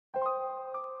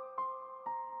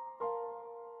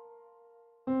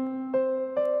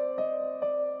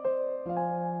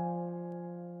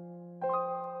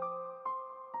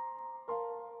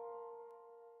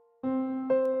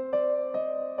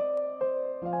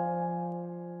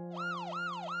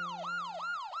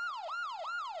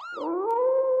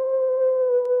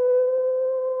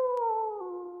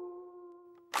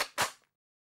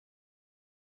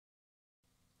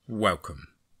Welcome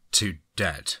to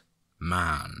Dead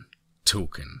Man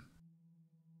Talking.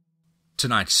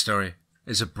 Tonight's story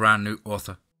is a brand new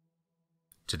author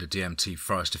to the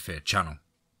TeamFEAR channel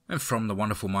and from the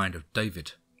wonderful mind of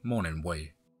David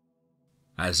Morningway.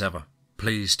 As ever,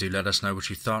 please do let us know what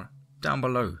you thought down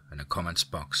below in the comments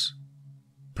box.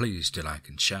 Please do like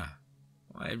and share.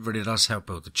 It really does help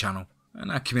build the channel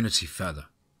and our community further.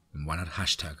 And why not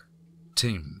hashtag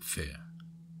TeamFEAR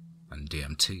and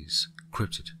DMT's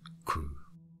Cryptid crew.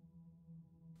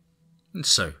 And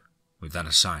so, with that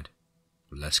aside,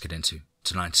 let's get into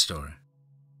tonight's story,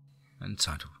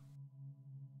 entitled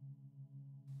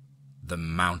The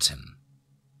Mountain.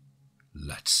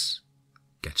 Let's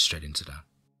get straight into that.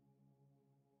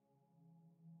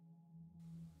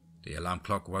 The alarm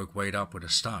clock woke Wade up with a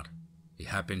start. He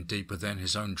had been deep within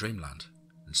his own dreamland,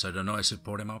 and so the noise had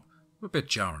brought him up a bit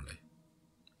jarringly.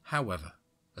 However,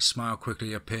 a smile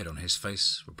quickly appeared on his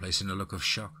face, replacing the look of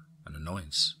shock and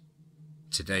annoyance.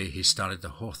 Today he started the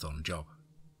Hawthorne job,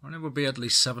 and it would be at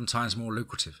least 7 times more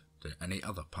lucrative than any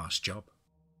other past job.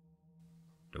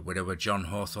 The widower John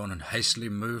Hawthorne had hastily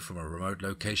moved from a remote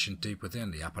location deep within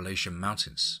the Appalachian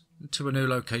Mountains to a new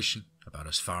location about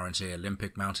as far into the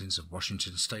Olympic Mountains of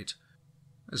Washington State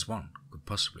as one could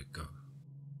possibly go.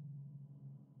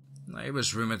 It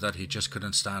was rumored that he just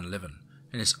couldn't stand living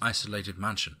in his isolated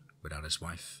mansion without his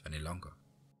wife any longer,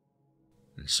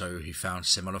 and so he found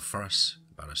similar forests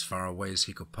about as far away as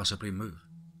he could possibly move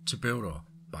to build or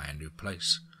buy a new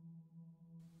place.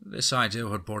 This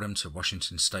ideal had brought him to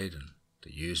Washington State, and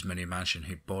the used mini mansion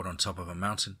he'd bought on top of a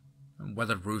mountain and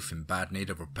weathered roof in bad need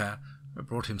of repair had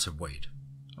brought him to Wade,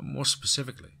 and more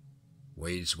specifically,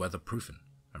 Wade's weatherproofing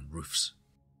and roofs.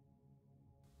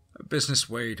 A business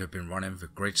Wade had been running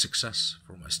with great success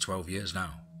for almost 12 years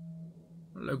now.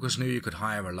 Locals knew you could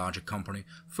hire a larger company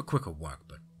for quicker work,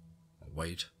 but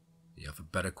Wade, he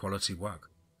offered better quality work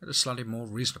at a slightly more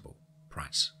reasonable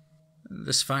price. And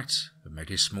this fact had made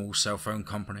his small cell phone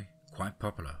company quite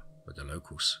popular with the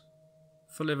locals.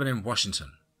 For living in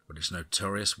Washington with its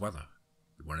notorious weather,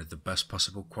 he wanted the best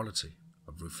possible quality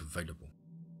of roof available.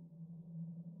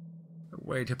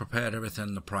 Wade had prepared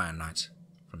everything the prior night,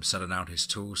 from setting out his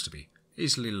tools to be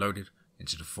easily loaded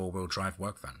into the 4-wheel drive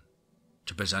work van,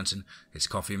 to presenting his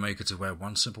coffee maker to where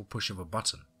one simple push of a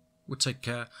button would take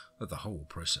care of the whole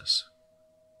process.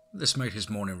 This made his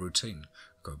morning routine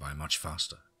go by much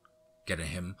faster, getting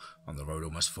him on the road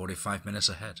almost 45 minutes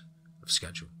ahead of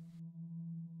schedule.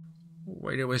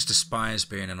 Wade always despised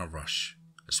being in a rush,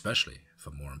 especially for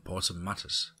more important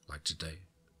matters like today.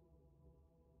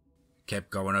 He kept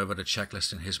going over the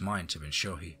checklist in his mind to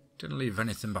ensure he didn't leave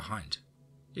anything behind.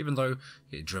 Even though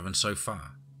he had driven so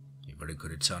far, he really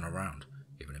couldn't turn around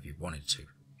even if he wanted to.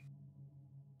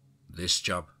 This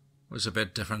job was a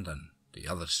bit different than the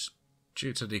others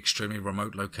due to the extremely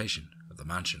remote location of the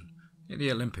mansion in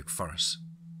the Olympic forest.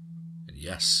 And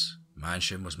yes,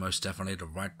 mansion was most definitely the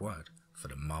right word for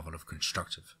the marvel of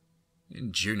constructive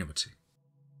ingenuity.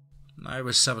 It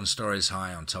was 7 stories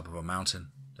high on top of a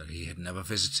mountain that he had never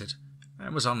visited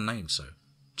and was unnamed, so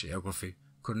geography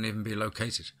couldn't even be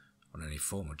located on any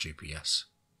form of GPS.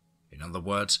 In other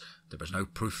words, there was no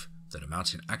proof that a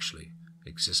mountain actually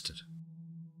existed.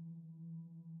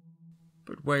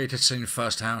 But Wade had seen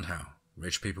firsthand how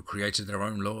rich people created their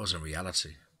own laws and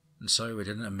reality, and so it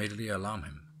didn't immediately alarm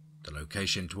him. The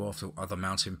location dwarfed all other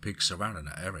mountain peaks surrounding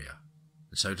the area,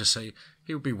 and so to say,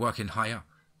 he would be working high up.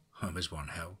 Home is one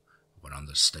hell of an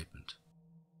understatement.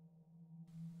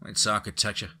 Its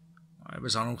architecture, it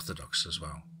was unorthodox as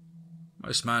well.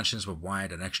 Most mansions were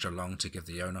wide and extra long to give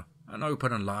the owner an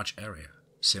open and large area,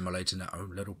 simulating their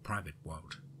own little private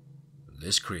world.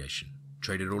 This creation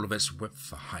traded all of its width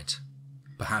for height,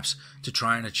 perhaps to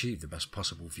try and achieve the best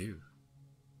possible view.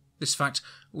 This fact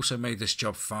also made this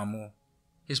job far more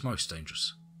his most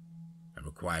dangerous, and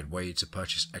required Wade to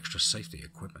purchase extra safety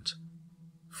equipment,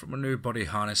 from a new body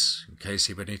harness in case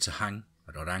he would need to hang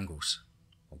at odd angles,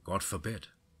 or God forbid,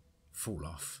 fall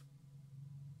off.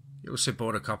 He also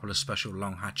bought a couple of special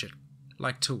long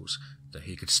hatchet-like tools that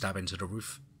he could stab into the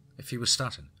roof if he was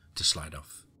starting to slide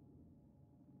off.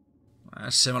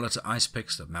 Similar to ice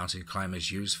picks that mountain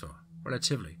climbers use for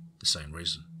relatively the same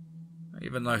reason,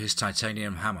 even though his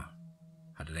titanium hammer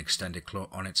had an extended claw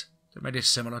on it that made it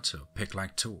similar to a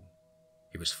pick-like tool.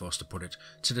 He was forced to put it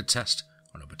to the test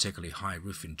on a particularly high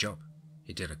roofing job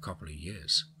he did a couple of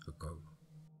years ago.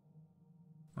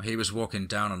 He was walking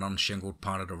down an unshingled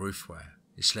part of the roof where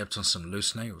he slipped on some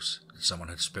loose nails that someone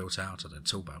had spilt out of their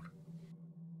tool belt.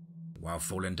 While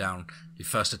falling down, he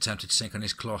first attempted sinking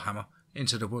his claw hammer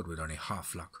into the wood with only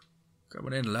half luck,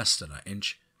 going in less than an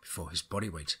inch before his body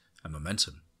weight and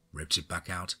momentum ripped it back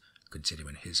out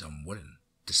continuing his unwilling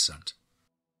descent.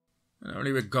 And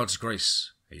only with God's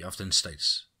grace, he often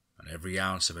states, and every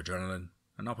ounce of adrenaline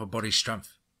and upper body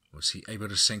strength was he able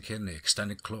to sink in the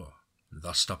extended claw,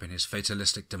 thus stopping his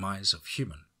fatalistic demise of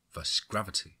human versus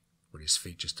gravity with his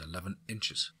feet just 11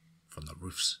 inches from the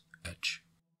roof's edge.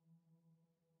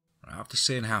 After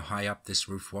seeing how high up this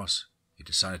roof was, he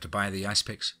decided to buy the ice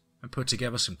picks and put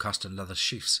together some custom leather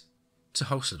sheaths to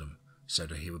holster them so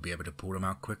that he would be able to pull them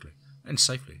out quickly and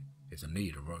safely if the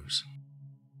need arose.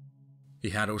 He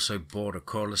had also bought a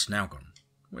cordless nail gun,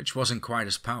 which wasn't quite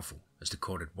as powerful as the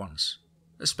corded ones,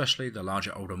 especially the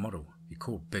larger older model he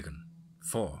called Big 'Un,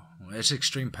 for its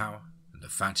extreme power and the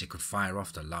fact he could fire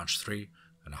off the large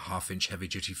 3.5-inch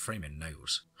heavy-duty framing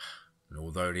nails. And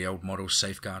although the old model's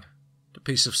safeguard, the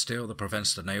piece of steel that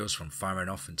prevents the nails from firing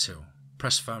off until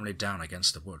pressed firmly down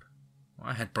against the wood,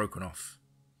 had broken off,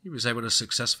 he was able to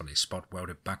successfully spot weld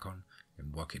it back on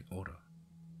in working order,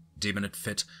 deeming it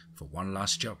fit for one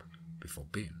last job before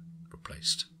being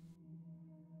replaced.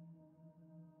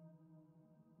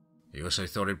 He also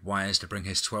thought it wise to bring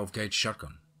his 12-gauge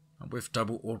shotgun, and with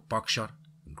double-aught buckshot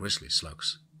and grizzly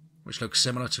slugs, which looked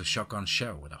similar to a shotgun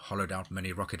shell with a hollowed-out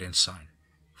mini-rocket inside.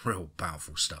 Real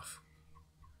powerful stuff.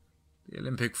 The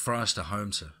Olympic forests are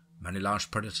home to many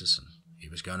large predators, and he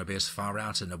was going to be as far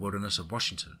out in the wilderness of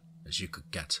Washington as you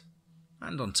could get,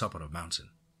 and on top of a mountain,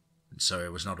 and so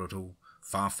it was not at all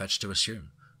far-fetched to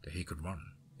assume that he could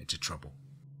run into trouble.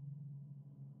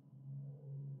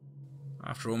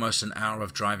 After almost an hour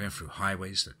of driving through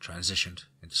highways that transitioned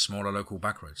into smaller local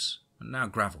backroads, and now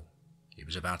gravel, he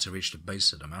was about to reach the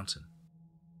base of the mountain.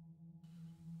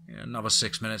 In another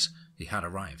 6 minutes, he had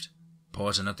arrived,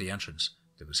 pausing at the entrance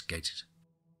that was gated.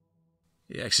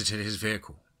 He exited his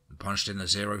vehicle and punched in the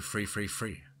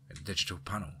 0333 in the digital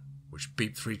panel, which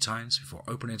beeped 3 times before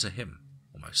opening to him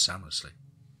almost soundlessly.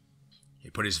 He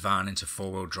put his van into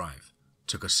 4-wheel drive,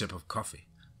 took a sip of coffee,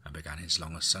 and began his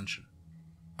long ascension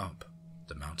up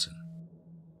the mountain.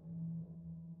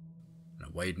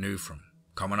 And Wade knew from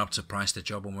coming up to price the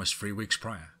job almost 3 weeks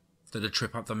prior that the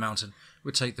trip up the mountain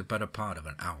would take the better part of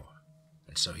an hour,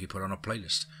 and so he put on a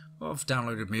playlist of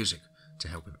downloaded music to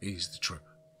help him ease the trip.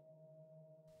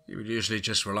 He would usually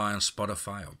just rely on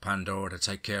Spotify or Pandora to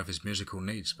take care of his musical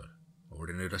needs, but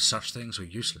already knew that such things were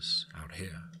useless out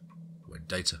here, where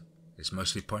data is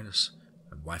mostly pointless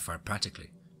and Wi-Fi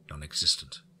practically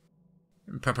non-existent.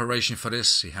 In preparation for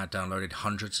this, he had downloaded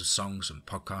hundreds of songs and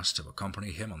podcasts to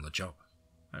accompany him on the job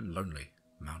and lonely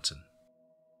mountain.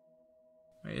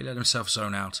 He let himself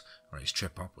zone out on his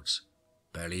trip upwards,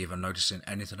 barely even noticing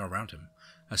anything around him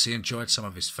as he enjoyed some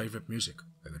of his favourite music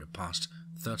over the past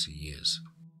 30 years.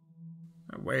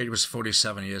 Wade was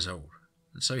 47 years old,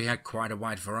 and so he had quite a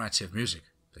wide variety of music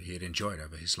that he had enjoyed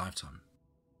over his lifetime.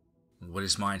 With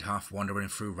his mind half wandering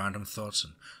through random thoughts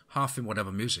and half in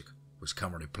whatever music was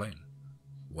currently playing,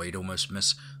 Wade almost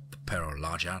missed the pair of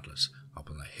large antlers up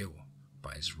on the hill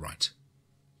by his right,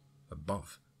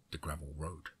 above the gravel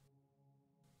road.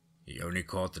 He only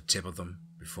caught the tip of them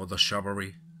before the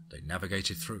shrubbery they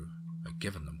navigated through had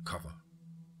given them cover.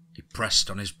 He pressed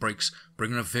on his brakes,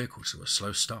 bringing the vehicle to a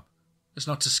slow stop, as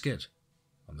not to skid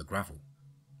on the gravel,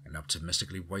 and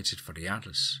optimistically waited for the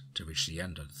antlers to reach the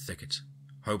end of the thicket,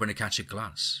 hoping to catch a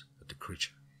glance at the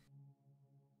creature.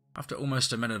 After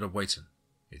almost a minute of waiting,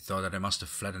 he thought that it must have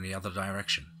fled in the other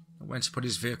direction and went to put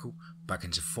his vehicle back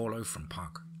into follow from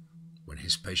park, when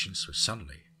his patience was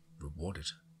suddenly rewarded.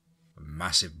 A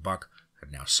massive buck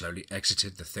had now slowly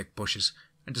exited the thick bushes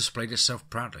and displayed itself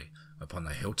proudly upon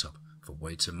the hilltop for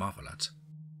Wade to marvel at.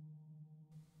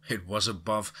 It was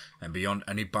above and beyond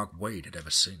any buck Wade had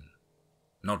ever seen.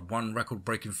 Not one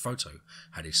record-breaking photo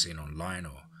had he seen online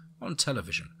or on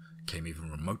television came even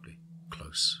remotely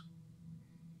close.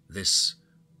 This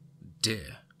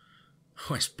deer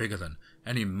was bigger than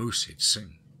any moose he'd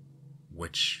seen,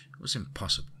 which was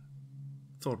impossible,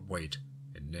 thought Wade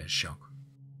in near shock.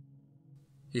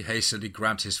 He hastily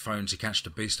grabbed his phone to catch the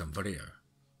beast on video.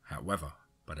 However,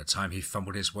 by the time he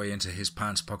fumbled his way into his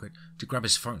pants pocket to grab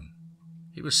his phone,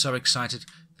 he was so excited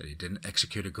that he didn't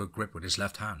execute a good grip with his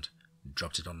left hand and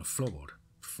dropped it on the floorboard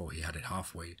before he had it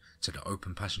halfway to the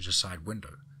open passenger side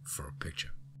window for a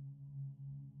picture.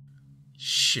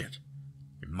 "Shit,"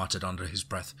 he muttered under his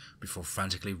breath before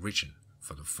frantically reaching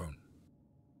for the phone.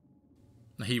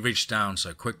 He reached down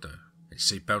so quick though, his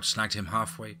seatbelt snagged him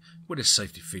halfway with his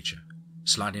safety feature,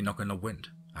 slightly knocking the wind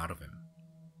out of him.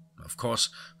 Of course,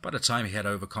 by the time he had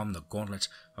overcome the gauntlet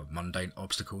of mundane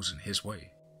obstacles in his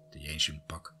way, the ancient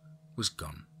buck was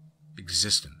gone,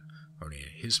 existing only in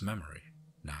his memory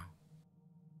now.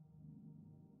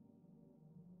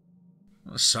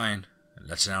 Sighing and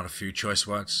letting out a few choice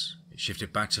words, He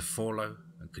shifted back to 4 low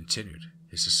and continued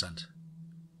his ascent.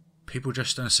 People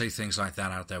just don't say things like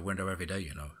that out their window every day,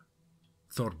 you know,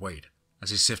 thought Wade as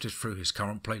he sifted through his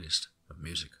current playlist of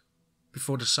music,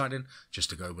 before deciding just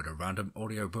to go with a random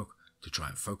audiobook to try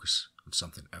and focus on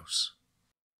something else.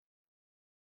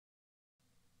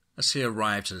 As he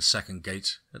arrived at the second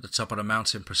gate at the top of the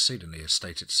mountain preceding the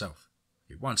estate itself,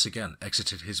 he once again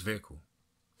exited his vehicle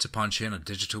to punch in a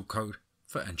digital code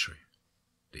for entry,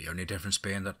 the only difference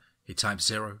being that he typed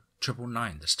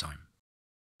 0999 this time.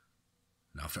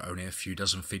 And after only a few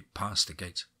dozen feet past the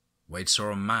gate, Wade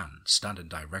saw a man standing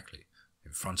directly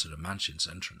in front of the mansion's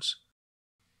entrance,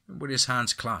 and with his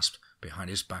hands clasped behind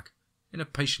his back in a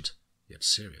patient yet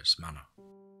serious manner.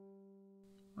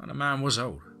 And the man was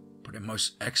old, but in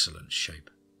most excellent shape.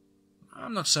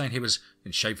 I'm not saying he was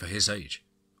in shape for his age,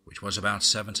 which was about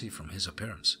 70 from his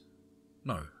appearance.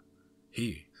 No,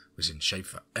 he was in shape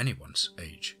for anyone's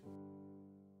age.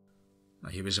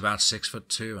 He was about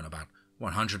 6'2" and about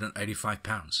 185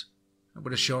 pounds, and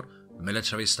with a short,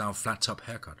 military-style flat-top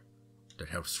haircut that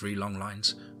held 3 long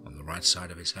lines on the right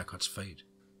side of his haircut's fade,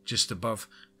 just above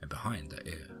and behind the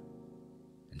ear,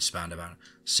 and spanned about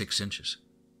 6 inches,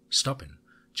 stopping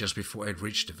just before it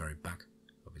reached the very back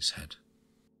of his head.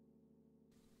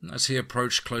 As he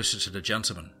approached closer to the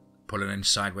gentleman, pulling in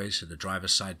sideways so the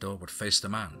driver's side door would face the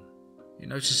man, he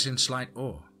noticed in slight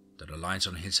awe that the lines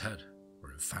on his head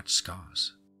were in fact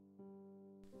scars.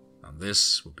 And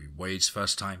this would be Wade's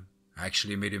first time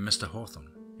actually meeting Mr.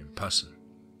 Hawthorne in person,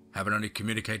 having only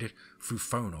communicated through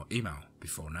phone or email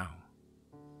before now.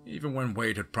 Even when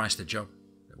Wade had priced the job,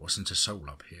 there wasn't a soul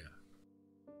up here.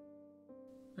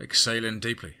 Exhaling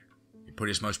deeply, he put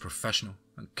his most professional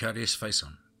and courteous face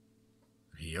on.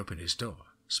 He opened his door,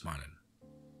 smiling.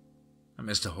 And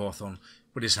Mr. Hawthorne,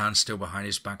 with his hands still behind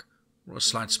his back, wore a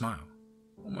slight smile,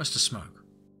 almost a smirk,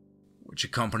 which,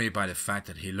 accompanied by the fact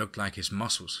that he looked like his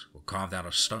muscles were carved out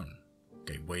of stone,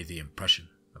 gave Wade the impression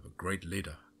of a great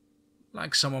leader,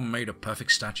 like someone made a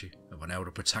perfect statue of an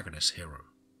elder protagonist hero.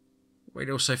 Wade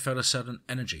also felt a certain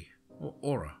energy or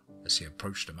aura as he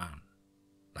approached the man,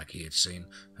 like he had seen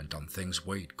and done things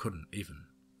Wade couldn't even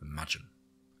imagine,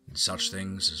 and such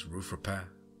things as roof repair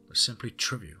were simply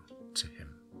trivial to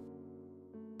him.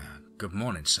 "Good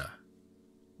morning, sir,"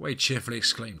 Wade cheerfully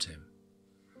exclaimed to him,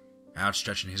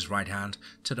 outstretching his right hand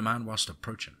to the man whilst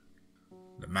approaching.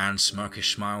 The man's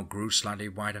smirkish smile grew slightly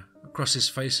wider across his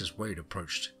face as Wade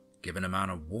approached, giving the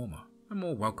man a warmer and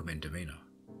more welcoming demeanour.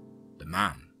 The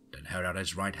man then held out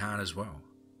his right hand as well,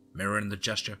 mirroring the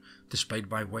gesture displayed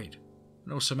by Wade,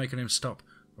 and also making him stop,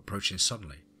 approaching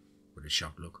suddenly, with a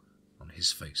sharp look on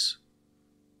his face,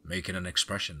 making an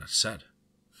expression that said,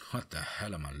 "What the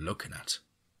hell am I looking at?"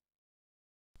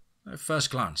 At first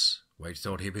glance, Wade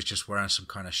thought he was just wearing some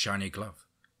kind of shiny glove.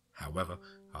 However,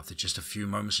 after just a few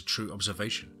moments of true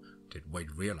observation, did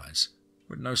Wade realize,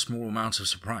 with no small amount of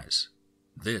surprise,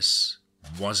 this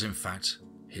was in fact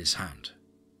his hand.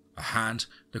 A hand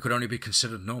that could only be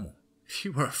considered normal if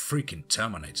you were a freaking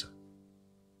Terminator.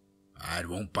 "I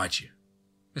won't bite you,"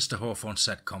 Mr. Hawthorne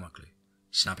said comically,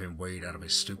 snapping Wade out of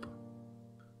his stupor.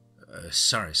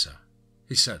 Sorry, sir,"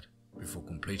 he said, before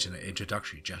completing the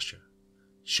introductory gesture,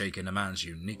 shaking the man's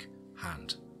unique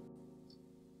hand.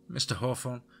 Mr.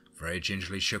 Hawthorne very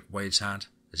gingerly shook Wade's hand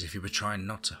as if he were trying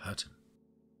not to hurt him.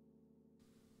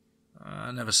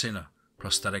 "I never seen a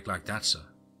prosthetic like that,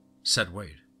 sir," said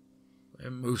Wade.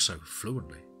 "It moves so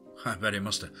fluently. I bet it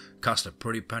must have cost a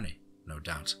pretty penny, no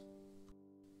doubt."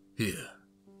 "Here,"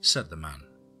 said the man,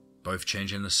 both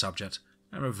changing the subject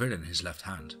and revealing his left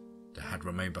hand that had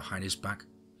remained behind his back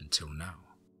until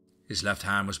now. His left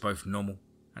hand was both normal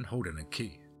and holding a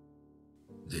key.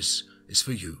 "This is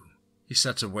for you," he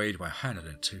said to Wade while handing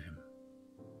it to him.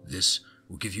 "This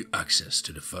will give you access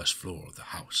to the first floor of the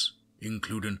house,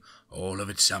 including all of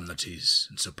its amenities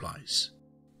and supplies.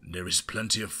 There is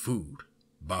plenty of food,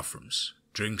 bathrooms,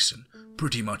 drinks, and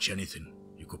pretty much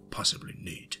anything you could possibly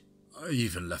need. I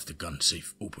even left the gun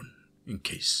safe open in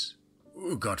case,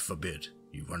 God forbid,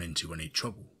 you run into any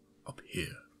trouble up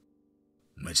here.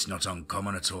 It's not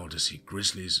uncommon at all to see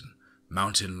grizzlies and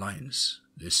mountain lions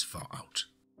this far out."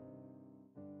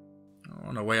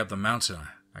 "On the way up the mountain,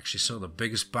 I actually saw the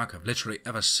biggest buck I've literally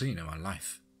ever seen in my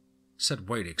life," said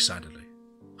Wade excitedly.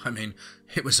 "I mean,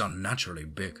 it was unnaturally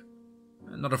big,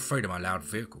 and not afraid of my loud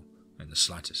vehicle in the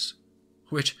slightest,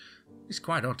 which is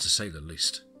quite odd to say the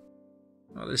least."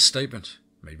 This statement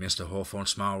made Mr.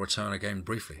 Hawthorne's smile return again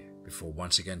briefly before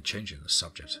once again changing the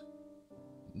subject.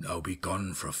 "Now be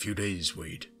gone for a few days,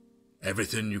 Wade.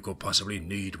 Everything you could possibly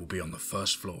need will be on the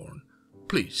first floor, and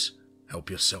please help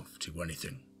yourself to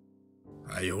anything.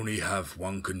 I only have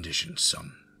one condition,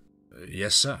 son.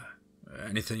 Yes, sir.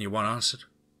 Anything you want answered?"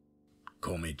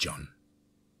 "Call me John,"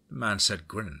 the man said,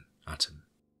 grinning at him.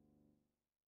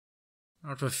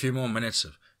 After a few more minutes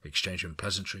of exchanging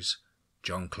pleasantries,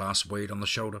 John clasped Wade on the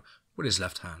shoulder with his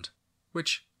left hand,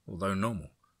 which, although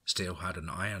normal, still had an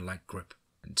iron-like grip,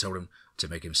 and told him to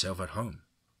make himself at home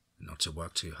and not to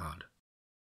work too hard.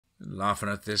 Laughing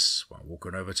at this while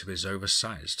walking over to his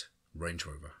oversized Range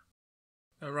Rover.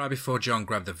 Right before John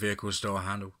grabbed the vehicle's door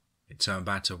handle, he turned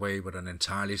back to Wade with an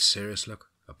entirely serious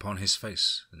look upon his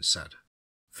face and said,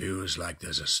 "Feels like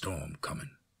there's a storm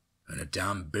coming, and a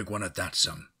damn big one at that,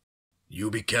 son. You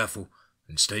be careful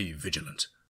and stay vigilant.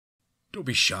 Don't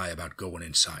be shy about going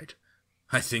inside.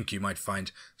 I think you might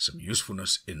find some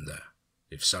usefulness in there,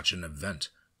 if such an event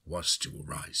was to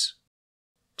arise,"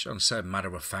 John said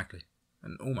matter-of-factly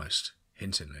and almost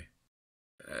hintingly.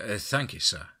 Thank you,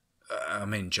 sir. I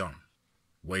mean John,"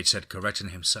 Wade said, correcting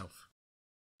himself.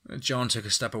 John took a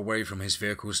step away from his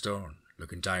vehicle's door and,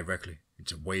 looking directly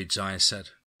into Wade's eyes, said,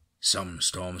 "Some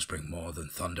storms bring more than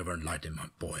thunder and lightning, my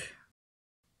boy."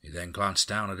 He then glanced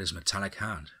down at his metallic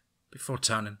hand before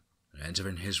turning and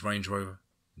entering his Range Rover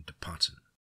and departing.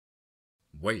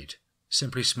 Wade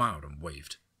simply smiled and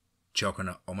waved, chalking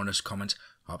an ominous comment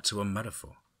up to a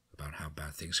metaphor about how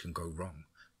bad things can go wrong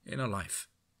in a life,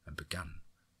 and began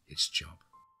its job.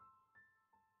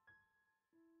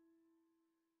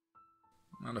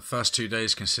 Now, the first 2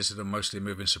 days consisted of mostly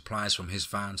moving supplies from his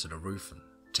van to the roof and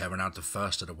tearing out the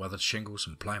first of the weathered shingles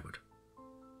and plywood.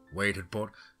 Wade had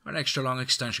bought an extra long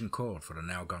extension cord for the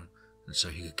nail gun, and so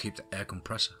he could keep the air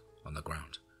compressor on the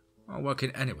ground while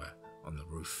working anywhere on the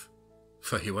roof,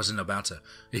 for he wasn't about to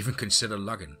even consider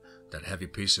lugging that heavy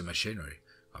piece of machinery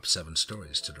up 7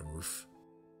 stories to the roof.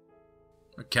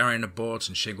 But carrying the boards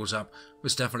and shingles up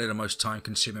was definitely the most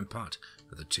time-consuming part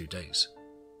of the 2 days,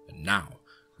 and now,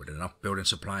 with enough building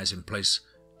supplies in place,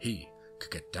 he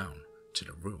could get down to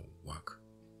the real work.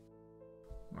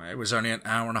 It was only an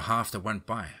hour and a half that went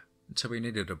by until he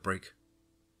needed a break.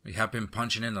 He had been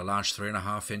punching in the large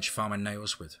 3.5-inch farming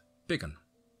nails with Big 'Un,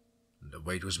 and the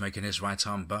Wade was making his right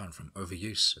arm burn from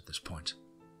overuse at this point.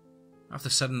 After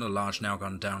setting the large nail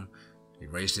gun down, he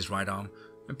raised his right arm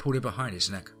and pulled it behind his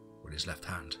neck with his left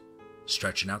hand,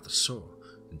 stretching out the sore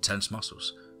and tense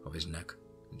muscles of his neck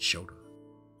and shoulder.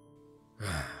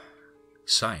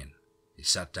 Sighing, he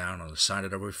sat down on the side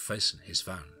of the roof facing his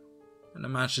van and the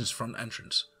mansion's front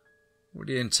entrance, with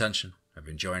the intention of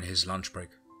enjoying his lunch break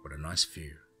with a nice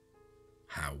view.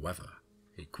 However,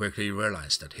 he quickly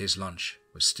realized that his lunch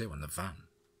was still in the van,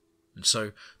 and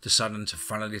so, deciding to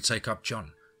finally take up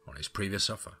John on his previous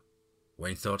offer,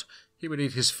 Wayne thought he would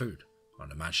eat his food on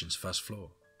the mansion's first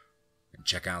floor and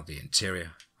check out the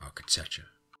interior architecture.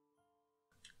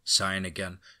 Sighing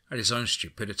again at his own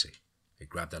stupidity, he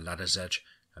grabbed the ladder's edge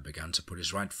and began to put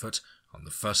his right foot on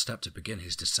the first step to begin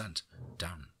his descent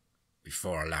down,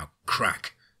 before a loud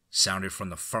crack sounded from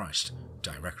the forest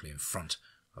directly in front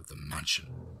of the mansion,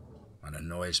 and a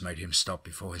noise made him stop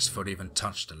before his foot even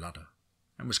touched the ladder,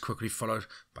 and was quickly followed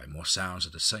by more sounds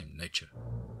of the same nature.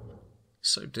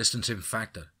 So distant, in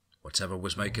fact, that whatever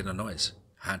was making the noise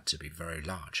had to be very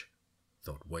large,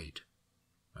 thought Wade.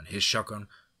 And his shotgun,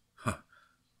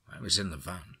 I was in the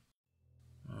van.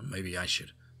 Well, maybe I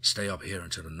should stay up here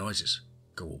until the noises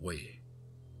go away,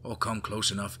 or come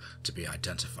close enough to be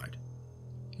identified,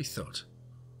 he thought.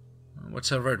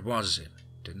 Whatever it was, it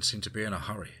didn't seem to be in a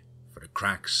hurry, for the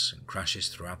cracks and crashes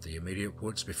throughout the immediate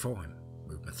woods before him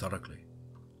moved methodically,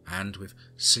 and with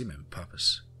seeming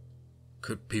purpose.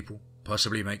 Could people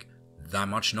possibly make that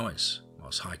much noise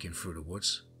whilst hiking through the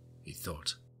woods, he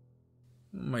thought.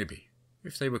 Maybe,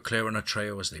 if they were clearing a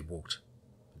trail as they walked.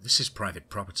 But this is private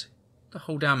property. The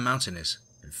whole damn mountain is,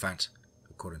 in fact,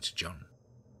 according to John.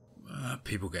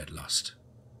 People get lost,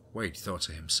 Wade thought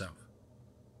to himself.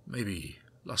 Maybe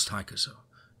lost hikers or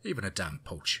even a damn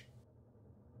poach.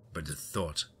 But the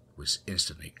thought was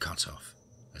instantly cut off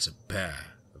as a pair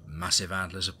of massive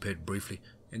antlers appeared briefly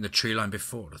in the tree line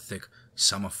before the thick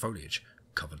summer foliage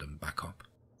covered them back up.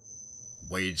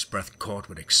 Wade's breath caught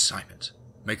with excitement,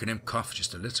 making him cough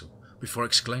just a little before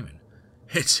exclaiming,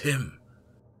 "It's him!"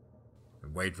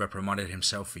 Wade reprimanded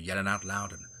himself for yelling out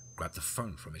loud and grabbed the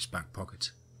phone from his back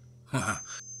pocket.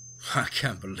 I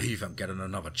can't believe I'm getting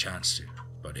another chance to,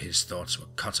 but his thoughts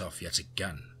were cut off yet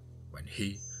again when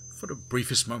he, for the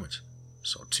briefest moment,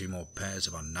 saw 2 more pairs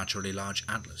of unnaturally large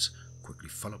antlers quickly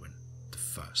following the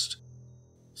first.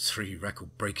 3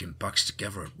 record-breaking bucks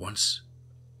together at once.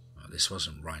 This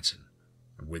wasn't right,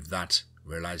 and with that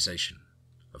realization,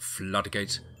 a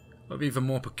floodgate of even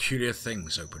more peculiar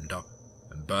things opened up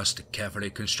and burst a carefully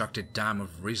constructed dam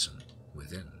of reason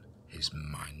within his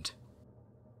mind.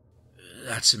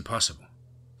 That's impossible.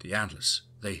 The antlers,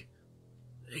 they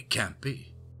can't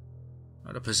be.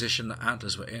 The position the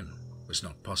antlers were in was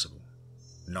not possible.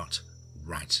 Not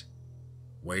right.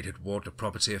 Wade had walked the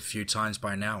property a few times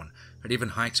by now and had even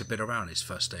hiked a bit around his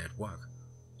first day at work,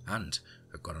 and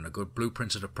had gotten a good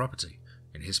blueprint of the property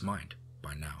in his mind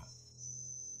by now.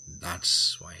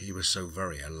 That's why he was so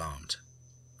very alarmed,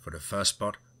 for the first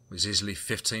spot was easily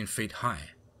 15 feet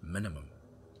high, minimum,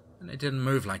 and they didn't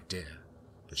move like deer,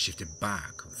 but shifted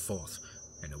back and forth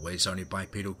in the ways only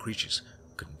bipedal creatures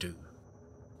could do.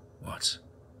 What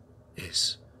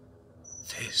is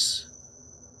this?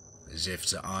 As if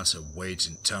to answer Wade's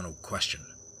internal question,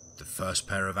 the first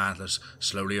pair of antlers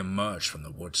slowly emerged from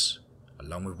the woods,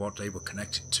 along with what they were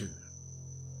connected to.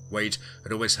 Wade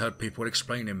had always heard people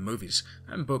explain in movies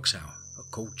and books how a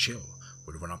cold chill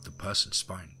would run up the person's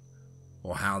spine,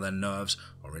 or how their nerves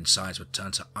or insides would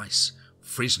turn to ice,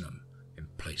 freezing them in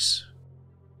place.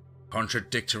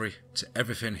 Contradictory to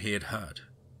everything he had heard,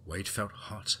 Wade felt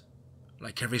hot,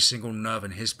 like every single nerve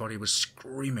in his body was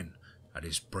screaming at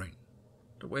his brain,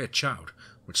 the way a child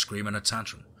would scream in a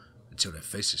tantrum until their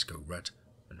faces go red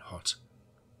and hot,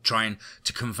 trying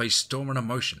to convey storming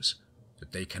emotions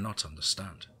that they cannot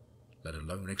understand, let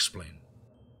alone explain.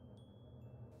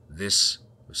 This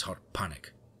was hot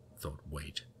panic, thought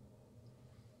Wade.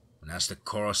 And as the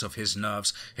chorus of his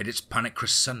nerves hit its panic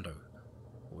crescendo,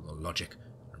 all the logic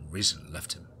and reason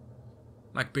left him.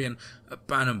 Like being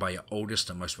abandoned by your oldest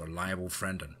and most reliable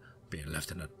friend and being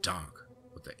left in the dark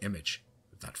with the image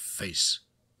of that face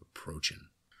approaching,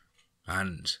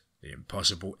 and the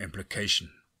impossible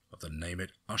implication of the name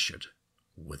it ushered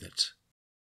with it.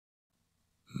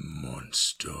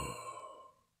 Monster.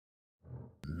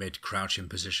 Mid-crouching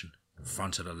position, in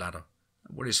front of the ladder,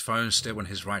 and with his phone still in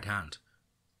his right hand,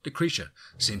 the creature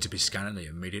seemed to be scanning the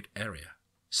immediate area,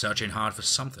 searching hard for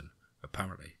something,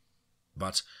 apparently,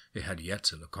 but it had yet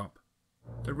to look up.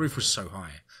 The roof was so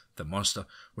high, the monster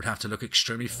would have to look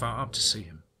extremely far up to see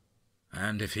him,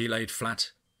 and if he laid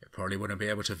flat, it probably wouldn't be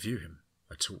able to view him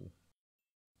at all.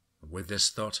 With this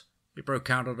thought, he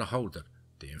broke out of the hold that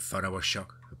the inferno of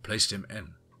shock had placed him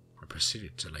in, and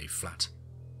proceeded to lay flat,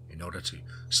 in order to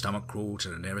stomach crawl to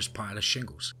the nearest pile of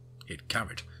shingles he had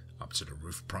carried up to the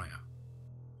roof prior.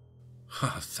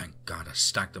 Oh, thank God I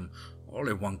stacked them all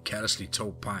in one carelessly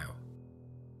tall pile,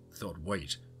 thought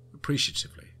Wade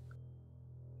appreciatively.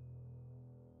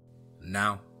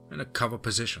 Now, in a cover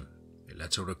position, he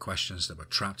let all the questions that were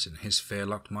trapped in his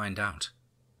fear-locked mind out.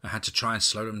 I had to try and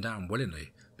slow them down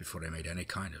willingly before they made any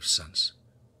kind of sense.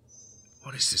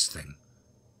 What is this thing?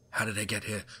 How did they get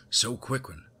here so quick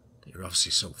when they were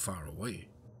obviously so far away?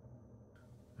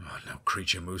 Oh, no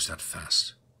creature moves that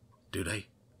fast, do they?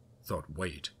 Thought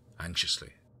Wade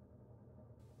anxiously.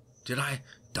 Did I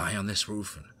die on this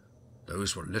roof and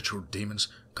those were literal demons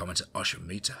coming to usher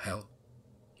me to hell?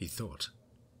 He thought.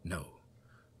 No,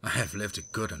 I have lived a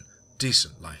good and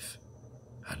decent life,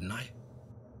 hadn't I?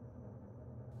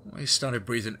 He started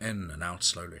breathing in and out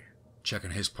slowly,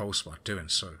 checking his pulse while doing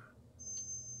so.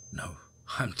 No,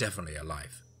 I'm definitely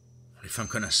alive. And if I'm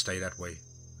going to stay that way,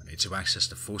 I need to access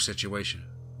the full situation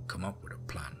and come up with a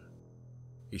plan.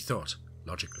 He thought,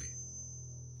 logically.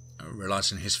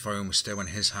 Realizing his phone was still in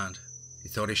his hand, he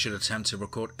thought he should attempt to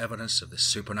record evidence of this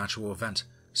supernatural event,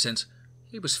 since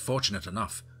he was fortunate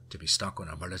enough to be stuck on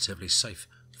a relatively safe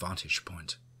vantage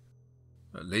point.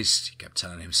 At least he kept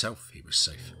telling himself he was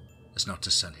safe, as not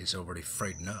to send his already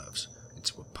frayed nerves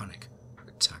into a panic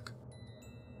attack.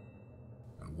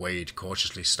 Wade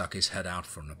cautiously stuck his head out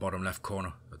from the bottom left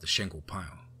corner of the shingle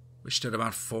pile, which stood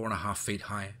about 4.5 feet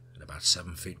high and about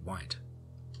 7 feet wide.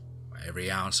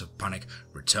 Every ounce of panic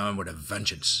returned with a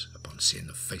vengeance upon seeing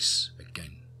the face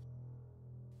again.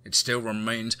 It still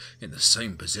remained in the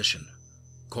same position,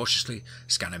 cautiously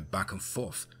scanning back and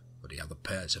forth with the other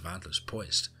pairs of antlers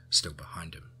poised still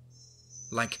behind him,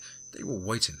 like they were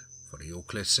waiting for the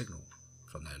all-clear signal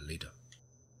from their leader.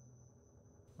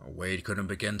 Wade couldn't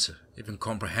begin to even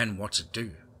comprehend what to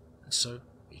do, and so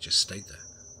he just stayed there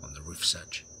on the roof's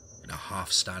edge, in a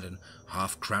half-standing,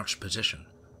 half-crouched position,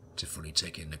 to fully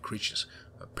take in the creature's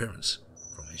appearance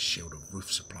from his shield of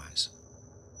roof supplies.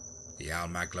 The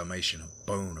amalgamation of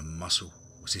bone and muscle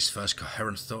was his first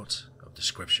coherent thought of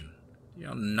description.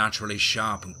 The unnaturally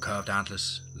sharp and curved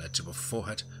antlers led to a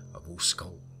forehead of all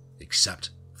skull,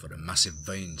 except for the massive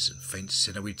veins and faint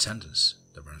sinewy tendons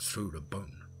that ran through the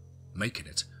bone, making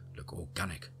it look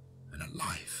organic and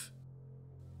alive.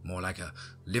 More like a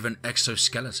living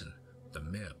exoskeleton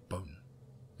than mere bone.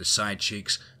 The side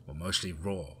cheeks were mostly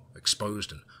raw,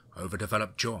 exposed and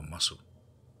overdeveloped jaw muscle,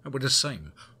 and with the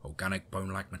same organic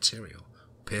bone-like material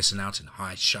piercing out in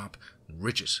high, sharp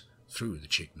ridges through the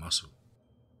cheek muscle.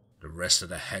 The rest of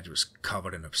the head was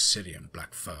covered in obsidian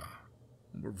black fur,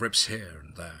 with ribs here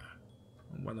and there,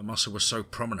 and where the muscle was so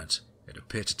prominent it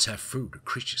appeared to tear through the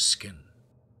creature's skin.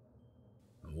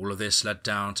 And all of this led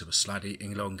down to a slightly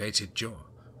elongated jaw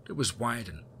that was wide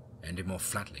and ended more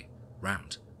flatly,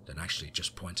 round, than actually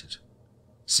just pointed,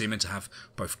 seeming to have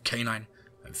both canine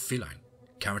and feline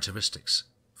characteristics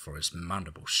for its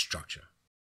mandible structure.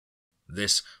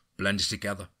 This blended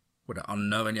together with an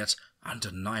unknown yet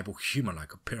undeniable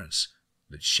human-like appearance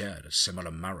that shared a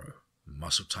similar marrow and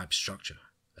muscle-type structure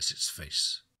as its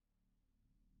face.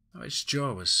 Now, its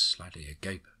jaw was slightly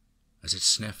agape as it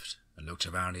sniffed and looked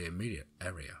around the immediate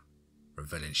area,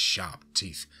 revealing sharp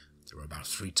teeth that were about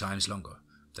 3 times longer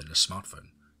than the smartphone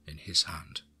in his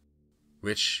hand,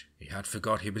 which he had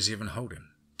forgot he was even holding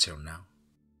till now.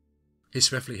 He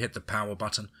swiftly hit the power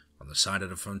button on the side of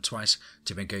the phone twice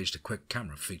to engage the quick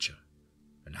camera feature,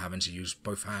 and having to use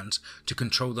both hands to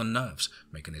control the nerves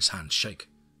making his hand shake,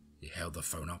 he held the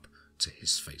phone up to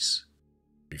his face,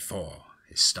 before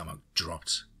his stomach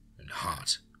dropped and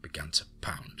heart began to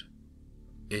pound.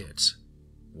 It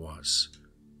was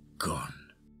gone.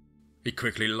 He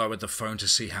quickly lowered the phone to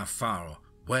see how far or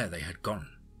where they had gone,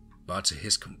 but to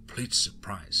his complete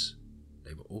surprise,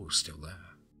 they were all still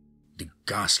there. The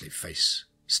ghastly face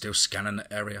still scanning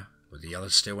the area, with the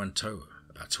others still in tow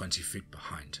about 20 feet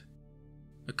behind.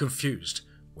 Confused,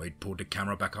 Wade pulled the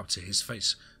camera back up to his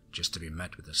face just to be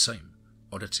met with the same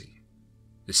oddity,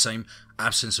 the same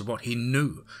absence of what he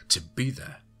knew to be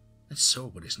there and saw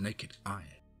with his naked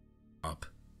eye. Up,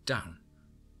 down,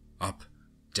 up,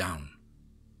 down.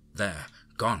 There,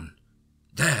 gone.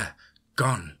 There,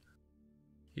 gone.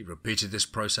 He repeated this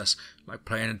process like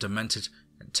playing a demented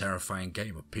and terrifying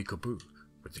game of peekaboo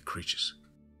with the creatures.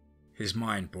 His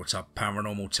mind brought up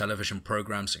paranormal television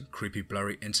programs and creepy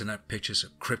blurry internet pictures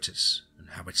of cryptids and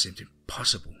how it seemed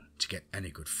impossible to get any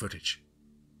good footage.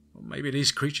 Or maybe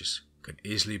these creatures could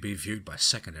easily be viewed by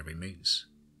secondary means,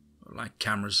 like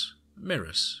cameras,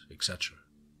 mirrors, etc.,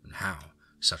 and how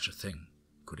such a thing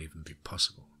could even be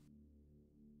possible.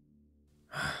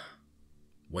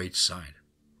 Wade sighed.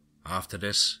 After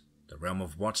this, the realm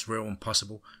of what's real and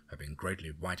possible had been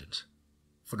greatly widened,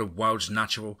 for the world's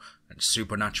natural and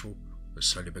supernatural was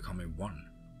slowly becoming one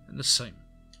and the same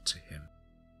to him.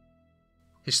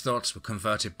 His thoughts were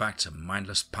converted back to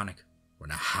mindless panic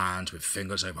when a hand with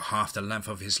fingers over half the length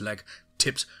of his leg,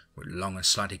 tipped with long and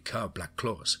slightly curved black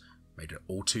claws, made an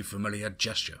all too familiar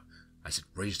gesture as it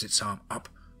raised its arm up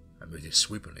and moved it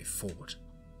sweepingly forward,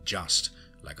 just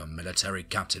like a military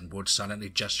captain would silently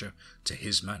gesture to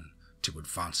his men to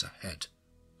advance ahead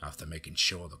after making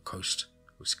sure the coast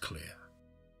was clear.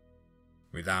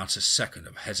 Without a second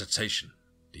of hesitation,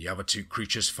 the other 2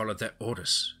 creatures followed their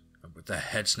orders, and with their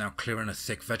heads now clearing the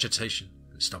thick vegetation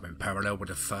and stopping parallel with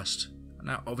the first, and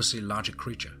now obviously larger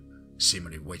creature,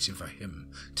 seemingly waiting for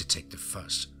him to take the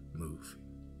first move.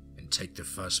 And take the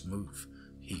first move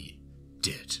he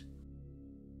did.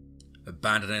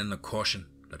 Abandoning the caution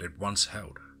that it once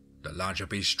held, the larger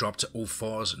beast dropped to all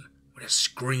fours and, with a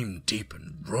scream deep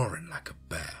and roaring like a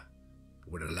bear,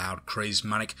 but with a loud, crazed,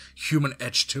 manic, human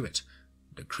edge to it,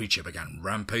 the creature began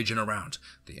rampaging around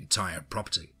the entire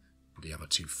property, with the other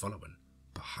 2 following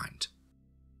behind.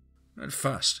 At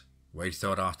first, Wade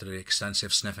thought after the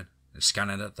extensive sniffing and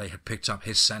scanning that they had picked up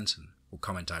his scent and were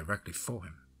coming directly for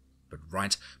him, but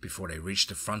right before they reached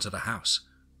the front of the house,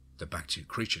 the back 2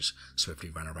 creatures swiftly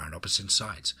ran around opposite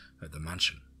sides of the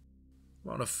mansion,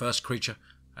 while the first creature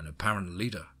and apparent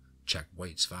leader checked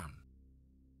Wade's van,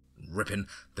 ripping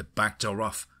the back door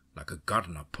off like a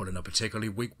gardener pulling a particularly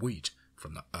weak weed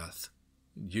from the earth,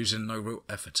 using no real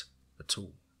effort at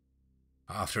all.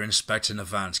 After inspecting the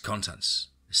van's contents,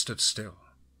 they stood still,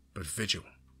 but vigil,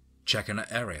 checking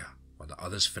the area while the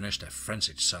others finished their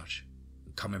frenzied search,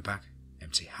 and coming back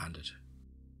empty-handed.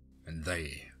 And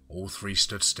they, all 3,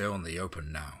 stood still in the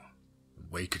open now, and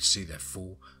Wade could see their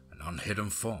full and unhidden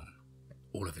form in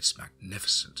all of its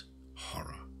magnificent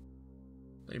horror.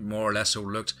 They more or less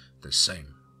all looked the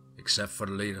same, except for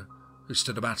the leader, who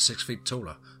stood about 6 feet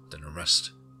taller than the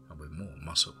rest and with more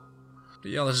muscle.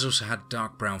 The others also had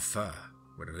dark brown fur,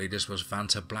 where the leader's was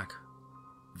Vanta black,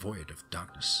 void of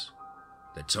darkness.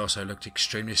 Their torso looked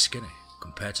extremely skinny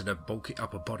compared to their bulky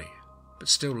upper body, but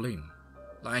still lean,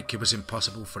 like it was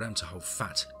impossible for them to hold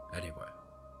fat anywhere.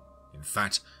 In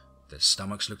fact, their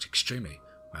stomachs looked extremely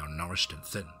malnourished and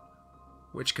thin,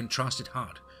 which contrasted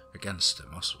hard against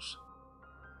their muscles.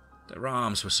 Their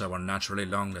arms were so unnaturally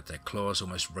long that their claws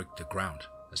almost raked the ground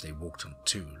as they walked on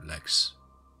 2 legs.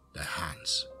 Their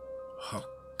hands. Oh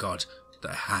God,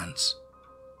 their hands,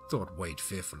 thought Wade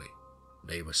fearfully,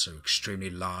 They were so extremely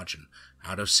large and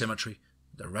out of symmetry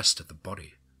with the rest of the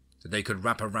body that they could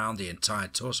wrap around the entire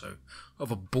torso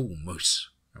of a bull moose,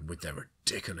 and with their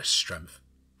ridiculous strength,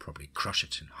 probably crush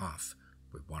it in half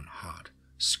with one hard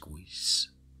squeeze.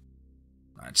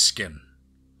 That skin,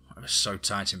 it was so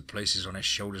tight in places on his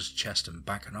shoulders, chest and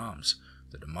back and arms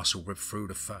that the muscle ripped through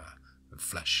the fur and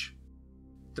flesh.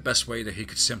 The best way that he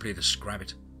could simply describe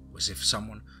it was if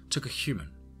someone took a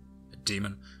human, a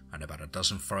demon, and about a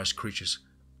dozen forest creatures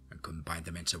and combined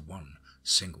them into one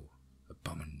single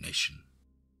abomination.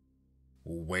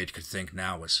 All Wade could think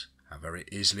now was how very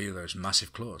easily those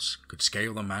massive claws could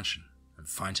scale the mansion and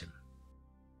find him.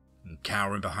 And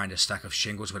cowering behind a stack of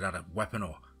shingles without a weapon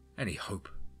or any hope,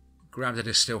 grabbed at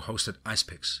his still holstered ice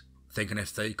picks, thinking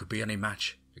if they could be any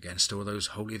match against all those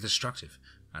wholly destructive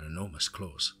and enormous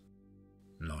claws.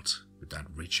 Not with that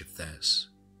reach of theirs,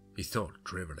 he thought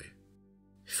drearily.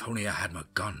 If only I had my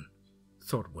gun,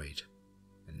 thought Wade,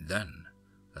 and then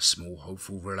a small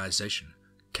hopeful realization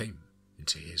came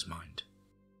into his mind.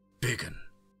 Biggin!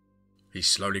 He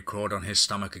slowly crawled on his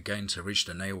stomach again to reach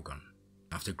the nail gun.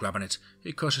 After grabbing it,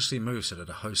 he cautiously moved so that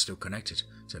the hose still connected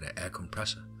to the air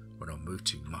compressor would not move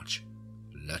too much,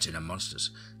 alerting the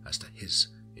monsters as to his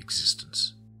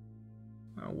existence.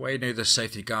 Wade knew the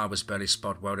safety guard was barely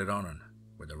spot welded on, and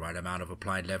with the right amount of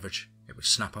applied leverage, it would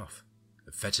snap off,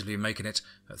 effectively making it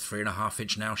a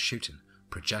 3.5-inch now shooting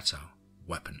projectile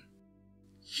weapon.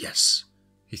 Yes,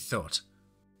 he thought.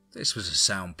 This was a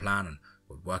sound plan and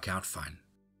would work out fine,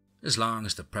 as long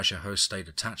as the pressure hose stayed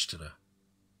attached to the...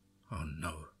 Oh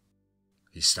no.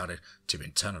 He started to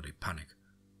internally panic.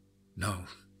 No,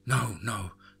 no,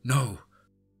 no, no.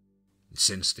 And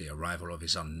since the arrival of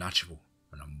his unnatural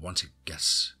and unwanted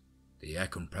guests, the air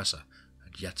compressor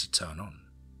had yet to turn on,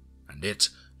 and it,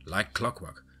 like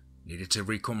clockwork, needed to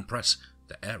recompress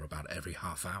the air about every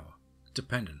half hour,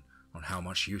 depending on how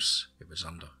much use it was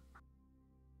under.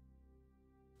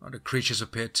 But the creatures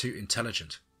appeared too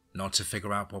intelligent not to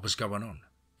figure out what was going on,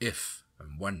 if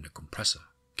and when the compressor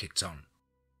kicked on,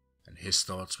 and his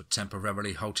thoughts were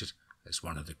temporarily halted as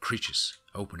one of the creatures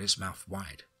opened its mouth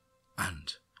wide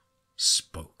and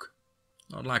spoke.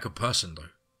 Not like a person, though.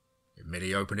 It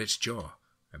merely opened its jaw,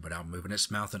 and without moving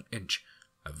its mouth an inch,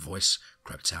 a voice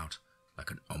crept out like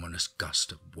an ominous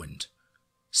gust of wind,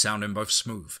 sounding both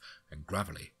smooth and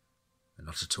gravelly, and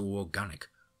not at all organic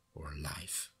or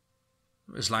alive.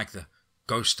 It was like the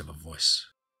ghost of a voice.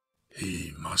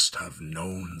 He must have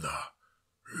known the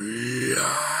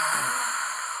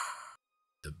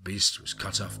beast was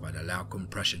cut off by the loud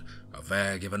compression of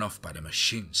air given off by the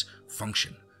machine's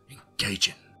function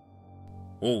engaging.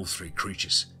 All three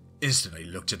creatures instantly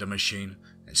looked at the machine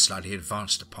and slightly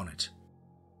advanced upon it.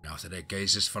 After their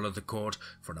gazes followed the cord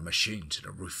from the machine to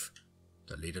the roof,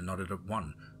 the leader nodded at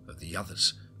one of the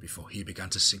others before he began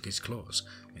to sink his claws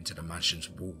into the mansion's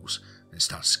walls and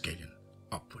start scaling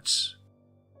upwards.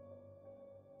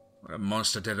 The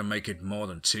monster didn't make it more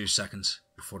than 2 seconds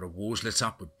before the walls lit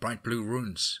up with bright blue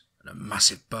runes, and a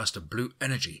massive burst of blue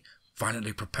energy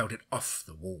violently propelled it off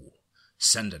the wall,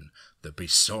 sending the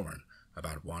beast soaring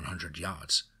about 100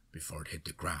 yards before it hit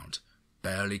the ground,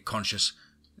 barely conscious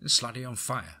and slightly on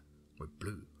fire with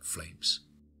blue flames.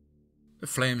 The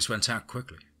flames went out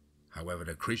quickly, however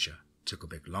the creature took a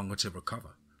bit longer to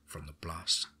recover from the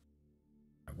blast.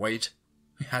 Wade,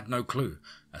 he had no clue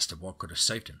as to what could have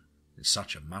saved him in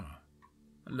such a manner,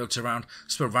 and looked around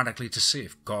sporadically to see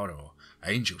if God or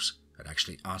angels had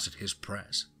actually answered his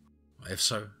prayers. If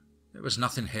so, there was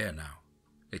nothing here now,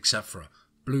 except for a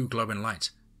blue glowing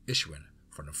light issuing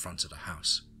from the front of the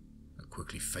house, and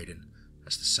quickly fading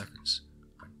as the seconds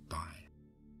went by.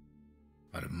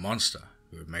 But a monster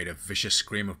who had made a vicious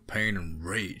scream of pain and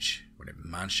rage when it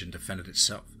managed and defended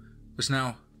itself was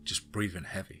now just breathing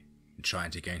heavy and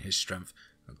trying to gain his strength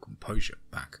and composure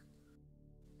back.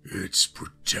 It's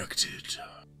protected,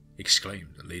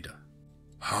 exclaimed the leader.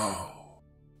 How?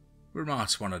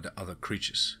 Remarked one of the other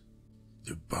creatures.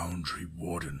 The boundary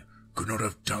warden could not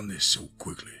have done this so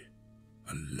quickly,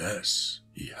 unless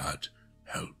he had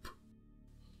help,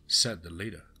 said the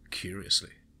leader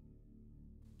curiously.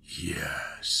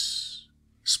 Yes,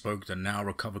 spoke the now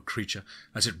recovered creature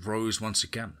as it rose once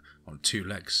again on 2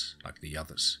 legs like the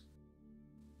others.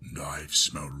 I've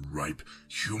smelled ripe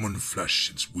human flesh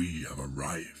since we have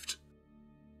arrived.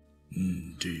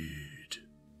 Indeed,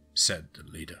 said the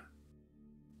leader.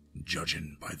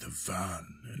 Judging by the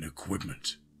van and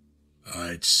equipment,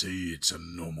 I'd say it's a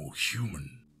normal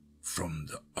human from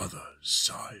the other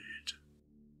side.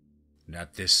 And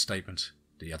at this statement,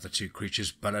 the other 2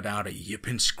 creatures bellowed out a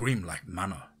yipping scream-like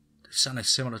manner that sounded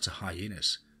similar to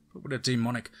hyenas, but with a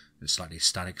demonic and slightly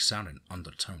static sounding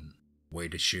undertone.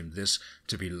 Wade assumed this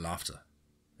to be laughter,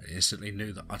 and instantly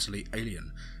knew the utterly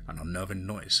alien and unnerving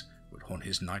noise would haunt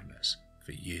his nightmares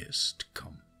for years to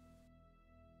come.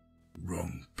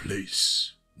 "Wrong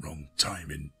place, wrong time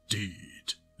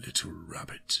indeed, little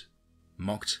rabbit,"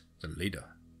 mocked the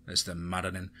leader, as the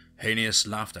maddening, heinous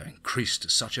laughter increased to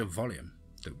such a volume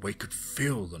that Wade could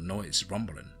feel the noise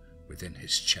rumbling within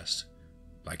his chest,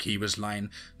 like he was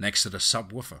lying next to the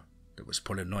subwoofer that was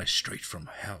pulling noise straight from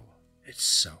hell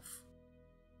itself.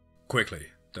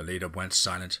 Quickly, the leader went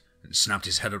silent and snapped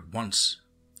his head at once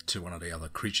to one of the other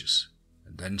creatures,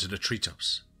 and then to the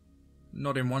treetops.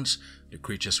 Nodding once, the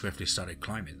creature swiftly started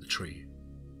climbing the tree,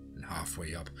 and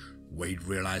halfway up, Wade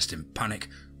realized in panic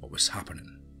what was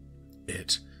happening.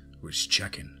 It was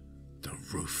checking the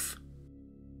roof.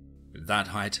 At that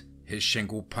height, his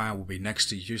shingle pile would be next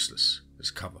to useless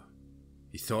as cover,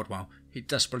 he thought while he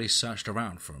desperately searched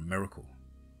around for a miracle.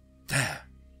 There,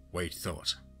 Wade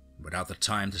thought. Without the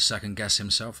time to second-guess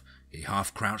himself, he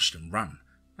half-crouched and ran,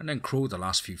 and then crawled the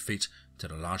last few feet to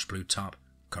the large blue tarp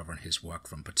covering his work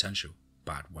from potential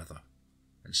bad weather,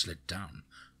 and slid down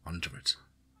under it,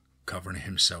 covering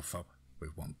himself up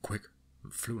with one quick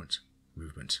and fluent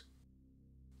movement.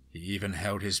 He even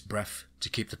held his breath to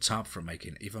keep the tarp from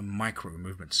making even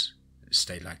micro-movements, and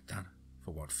stayed like that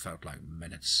for what felt like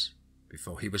minutes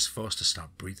before he was forced to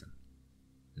start breathing,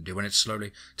 and doing it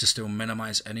slowly to still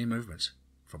minimize any movement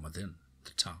from within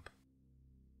the tarp.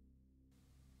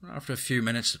 After a few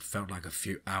minutes that felt like a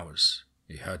few hours,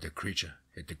 he heard the creature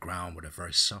hit the ground with a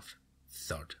very soft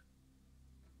thud.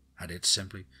 Had it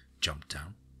simply jumped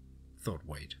down? Thought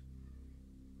Wade.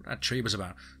 That tree was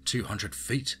about 200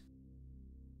 feet.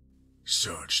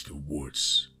 "Search the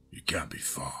woods. You can't be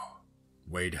far,"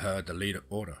 Wade heard the leader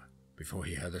order before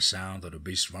he heard the sound of the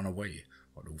beast run away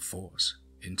on all fours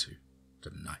into the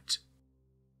night.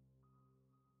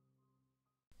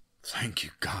 "Thank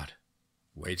you, God,"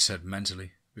 Wade said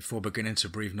mentally before beginning to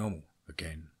breathe normal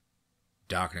again.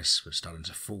 Darkness was starting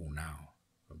to fall now,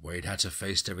 and Wade had to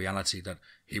face the reality that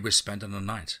he was spending the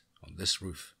night on this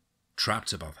roof,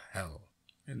 trapped above hell,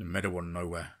 in the middle of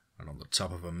nowhere and on the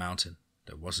top of a mountain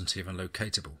that wasn't even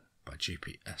locatable by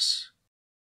GPS.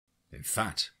 In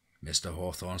fact, Mr.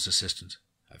 Hawthorne's assistant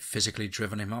had physically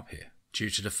driven him up here due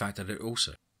to the fact that it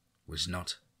also was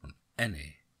not on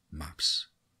any maps.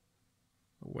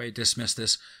 Wade dismissed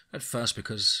this at first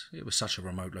because it was such a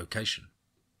remote location,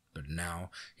 but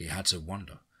now he had to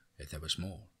wonder if there was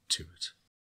more to it.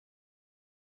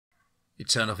 He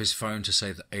turned off his phone to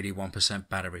save the 81%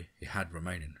 battery he had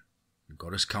remaining, and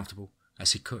got as comfortable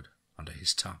as he could under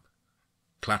his tarp,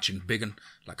 clutching Biggin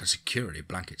like a security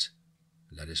blanket,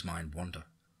 and let his mind wander,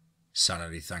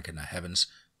 silently thanking the heavens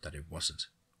that it wasn't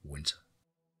winter.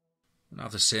 And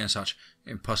after seeing such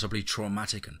impossibly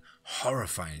traumatic and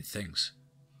horrifying things,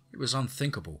 it was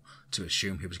unthinkable to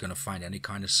assume he was going to find any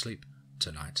kind of sleep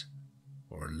tonight,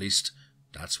 or at least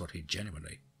that's what he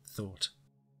genuinely thought.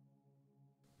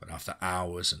 But after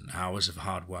hours and hours of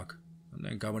hard work, and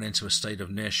then going into a state of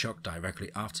near shock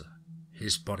directly after,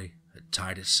 his body had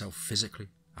tired itself physically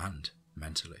and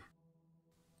mentally.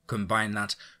 Combine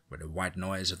that with the white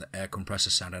noise of the air compressor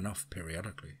sounding off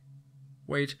periodically,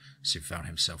 Wade soon found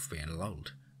himself being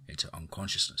lulled into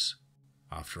unconsciousness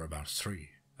after about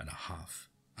 3.5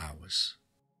 hours.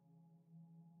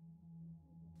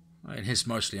 In his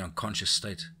mostly unconscious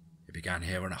state, he began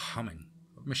hearing a humming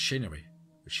of machinery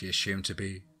which he assumed to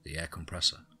be the air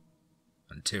compressor,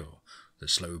 until the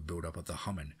slow build-up of the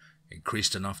humming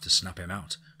increased enough to snap him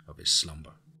out of his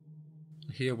slumber.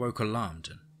 He awoke alarmed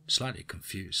and slightly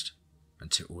confused,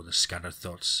 until all the scattered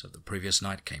thoughts of the previous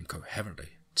night came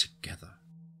coherently together.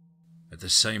 At the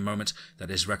same moment that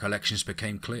his recollections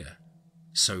became clear,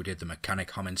 so did the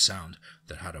mechanic humming sound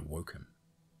that had awoke him.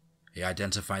 He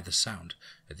identified the sound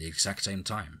at the exact same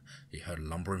time he heard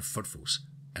lumbering footfalls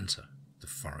enter the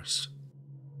forest.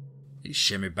 He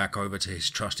shimmied back over to his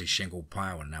trusty shingle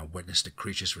pile and now witnessed the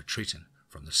creatures retreating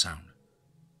from the sound.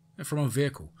 And from a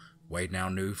vehicle Wade now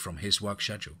knew from his work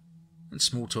schedule and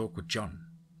small talk with Mjoen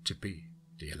to be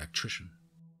the electrician.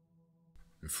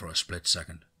 And for a split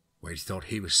second, Wade thought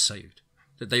he was saved,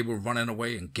 that they were running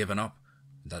away and giving up,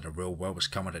 and that the real world was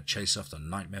coming to chase off the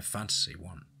nightmare fantasy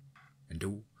one, and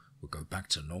all would go back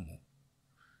to normal.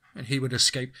 And he would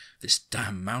escape this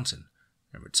damn mountain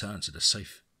and return to the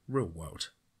safe, real world.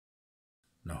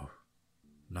 No,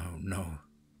 no, no,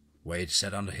 Wade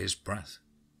said under his breath.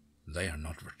 They are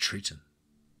not retreating.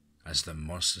 As the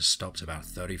monster stopped about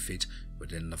 30 feet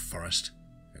within the forest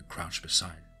and crouched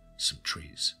beside some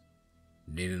trees,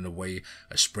 needing the way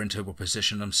a sprinter would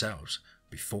position themselves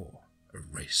before a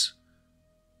race.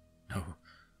 No,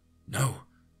 no,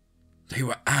 They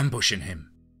were ambushing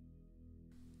him.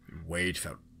 Wade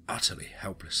felt utterly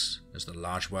helpless as the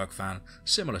large work van,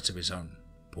 similar to his own,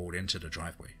 pulled into the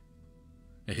driveway.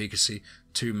 He could see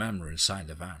two men were inside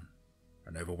the van,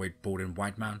 an overweight balding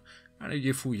white man and a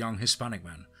youthful young Hispanic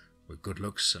man with good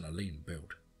looks and a lean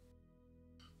build.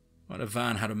 The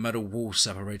van had a metal wall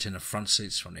separating the front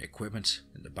seats from the equipment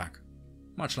in the back,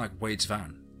 much like Wade's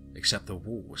van, except the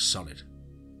wall was solid,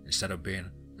 instead of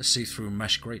being a see-through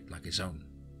mesh grate like his own,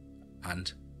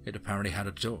 and it apparently had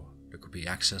a door that could be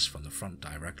accessed from the front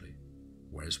directly,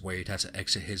 whereas Wade had to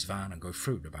exit his van and go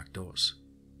through the back doors.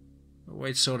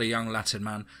 Wade saw the young Latin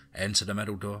man enter the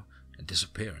metal door and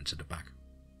disappear into the back,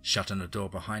 shutting the door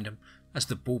behind him as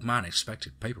the bald man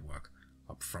inspected paperwork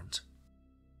up front.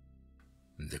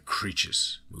 The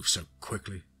creatures moved so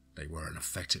quickly they were an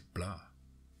effective blur,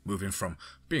 moving from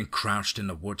being crouched in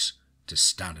the woods to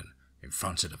standing in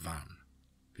front of the van,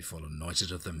 before the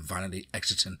noises of them violently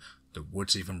exiting the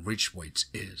woods even reached Wade's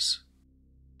ears.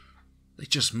 They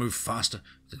just moved faster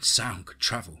than sound could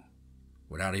travel,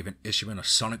 without even issuing a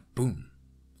sonic boom,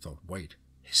 thought Wade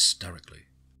hysterically.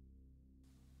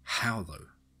 How, though?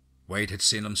 Wade had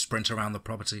seen them sprint around the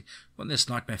property when this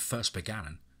nightmare first began,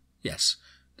 and yes,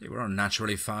 they were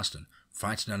unnaturally fast and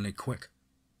frighteningly quick,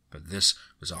 but this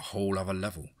was a whole other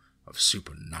level of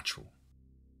supernatural.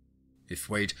 If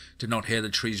Wade did not hear the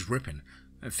trees ripping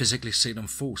and physically see them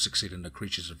fall succeeding the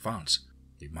creature's advance,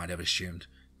 he might have assumed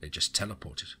they just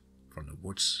teleported from the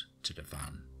woods to the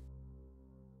van.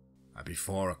 And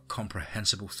before a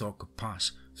comprehensible thought could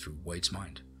pass through Wade's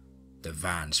mind, the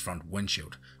van's front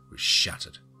windshield was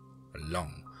shattered,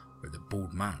 along with the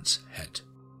bald man's head.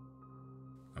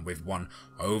 And with one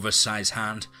oversized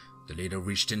hand, the leader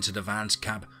reached into the van's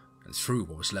cab and threw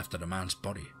what was left of the man's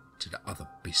body to the other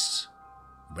beasts.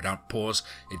 Without pause,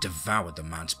 it devoured the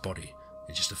man's body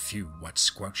in just a few wet,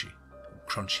 squelchy and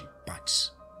crunchy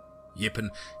bites, yipping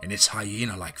in its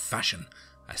hyena-like fashion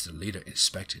as the leader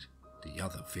inspected the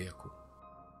other vehicle.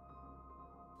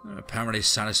 Apparently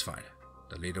satisfied,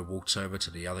 the leader walked over to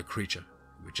the other creature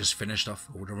who had just finished off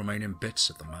all the remaining bits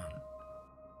of the man.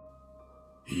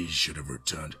 "He should have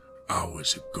returned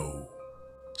hours ago,"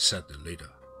 said the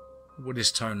leader, with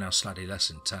his tone now slightly less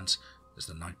intense as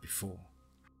the night before.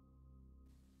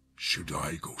 "Should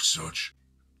I go search?"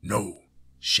 "No,"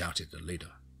 shouted the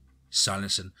leader,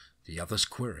 silencing the other's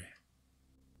query.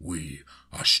 "We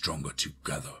are stronger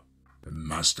together, and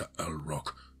Master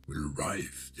Elrock will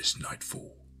arrive this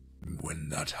nightfall. When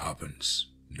that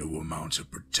happens, no amount of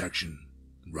protection,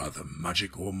 rather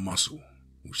magic or muscle,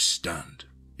 will stand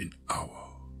in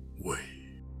our way."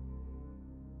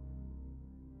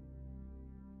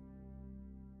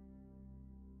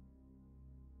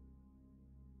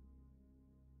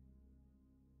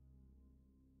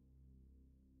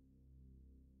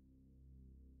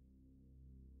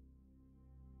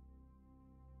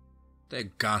 Their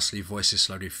ghastly voices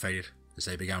slowly faded as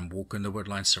they began walking the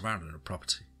woodline surrounding the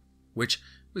property, which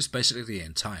was basically the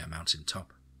entire mountain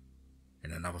top.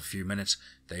 In another few minutes,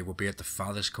 they would be at the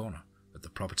farthest corner of the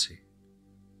property,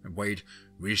 and Wade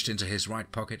reached into his right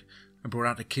pocket and brought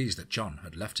out the keys that John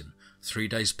had left him 3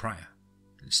 days prior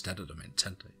and studied them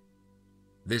intently.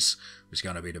 This was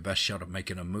going to be the best shot of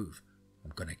making a move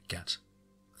I'm going to get,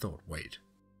 thought Wade.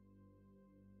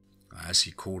 As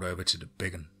he crawled over to the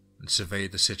big un and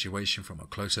surveyed the situation from a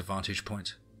closer vantage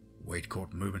point, Wade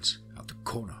caught movement out the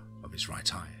corner of his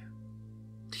right eye.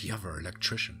 "The other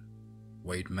electrician,"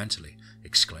 Wade mentally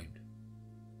exclaimed.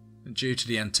 And due to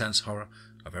the intense horror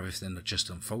of everything that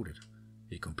just unfolded,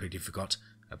 he completely forgot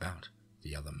about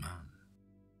the other man.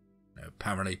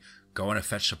 Apparently, going to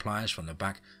fetch supplies from the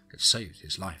back had saved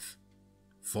his life.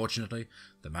 Fortunately,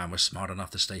 the man was smart enough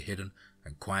to stay hidden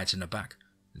and quiet in the back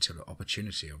until the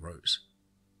opportunity arose.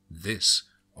 This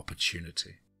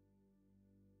opportunity.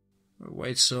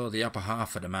 Wade saw the upper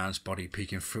half of the man's body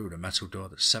peeking through the metal door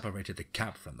that separated the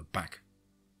cab from the back.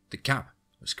 The cab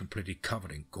was completely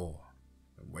covered in gore,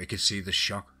 and Wade could see the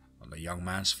shock on the young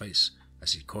man's face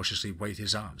as he cautiously waved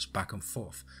his arms back and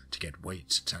forth to get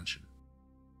Wade's attention.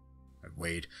 And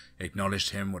Wade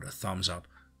acknowledged him with a thumbs up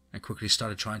and quickly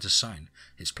started trying to sign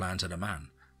his plan to the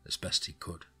man as best he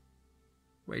could.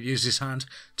 Wade used his hand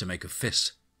to make a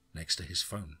fist next to his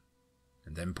phone,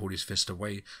 and then pulled his fist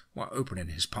away while opening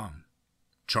his palm,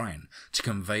 trying to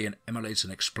convey and emulate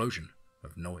an explosion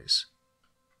of noise.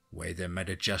 Wade then made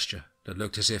a gesture that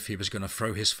looked as if he was going to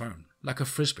throw his phone, like a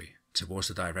frisbee, towards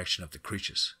the direction of the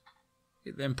creatures. He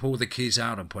then pulled the keys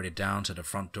out and pointed down to the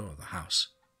front door of the house,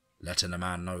 letting the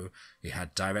man know he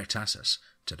had direct access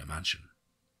to the mansion.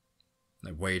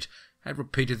 Now, Wade had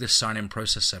repeated this signing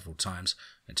process several times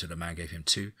until the man gave him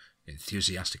 2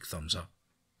 enthusiastic thumbs up,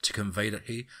 to convey that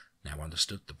he now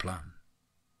understood the plan.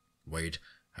 Wade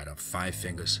had up 5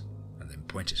 fingers and then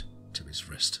pointed to his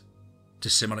wrist to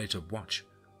simulate a watch,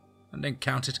 and then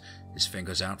counted his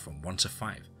fingers out from 1 to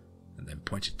 5 and then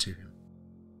pointed to him.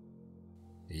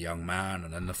 The young man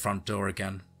and then the front door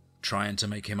again, trying to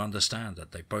make him understand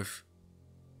that they both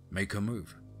make a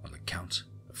move on the count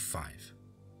of 5.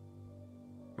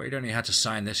 Wade only had to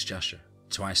sign this gesture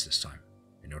twice this time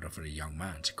in order for the young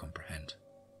man to comprehend.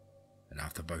 And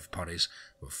after both parties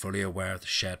were fully aware of the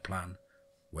shared plan,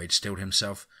 Wade stilled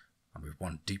himself, and with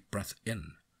one deep breath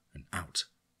in and out,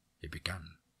 he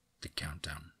began the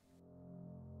countdown.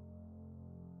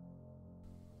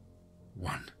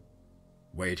 1.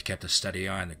 Wade kept a steady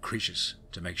eye on the creatures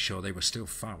to make sure they were still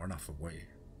far enough away.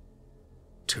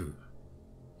 2.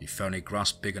 He firmly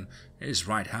grasped Biggin in his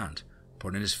right hand,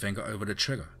 putting his finger over the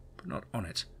trigger, but not on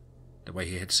it, the way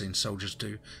he had seen soldiers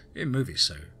do in movies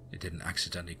so he didn't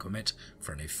accidentally commit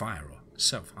friendly fire or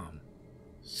self-harm.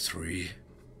 3.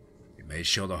 He made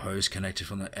sure the hose connected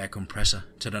from the air compressor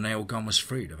to the nail gun was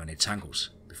freed of any tangles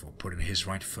before putting his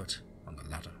right foot on the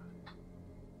ladder.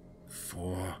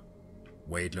 4.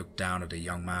 Wade looked down at the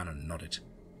young man and nodded,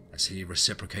 as he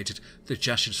reciprocated the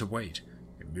gesture to Wade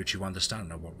in mutual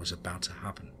understanding of what was about to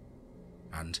happen,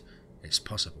 and its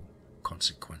possible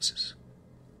consequences.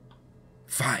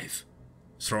 5.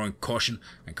 Throwing caution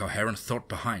and coherent thought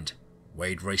behind,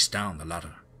 Wade raced down the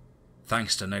ladder.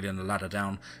 Thanks to nailing the ladder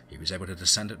down, he was able to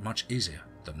descend it much easier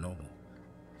than normal,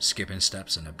 skipping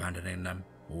steps and abandoning them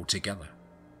altogether.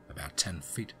 About 10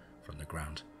 feet from the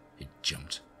ground, he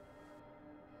jumped.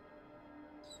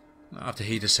 After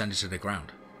he descended to the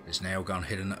ground, his nail gun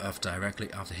hit in the earth directly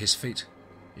after his feet.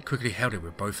 He quickly held it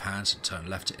with both hands and turned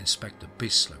left to inspect the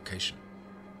beast's location.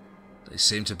 They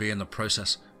seemed to be in the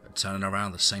process of turning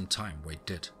around the same time Wade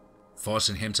did,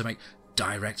 forcing him to make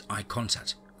direct eye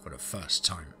contact for the first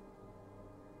time.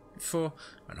 For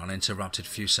an uninterrupted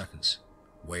few seconds,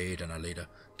 Wade and Alida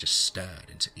just stared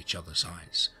into each other's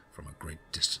eyes from a great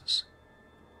distance.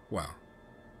 Well,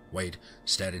 Wade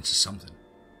stared into something,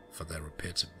 for there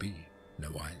appeared to be no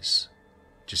eyes,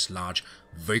 just large,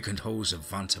 vacant holes of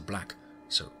Vanta black,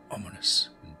 so ominous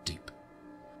and deep.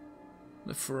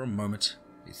 But for a moment,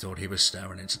 he thought he was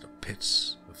staring into the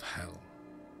pits of hell.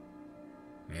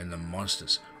 In the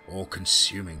monster's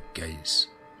all-consuming gaze,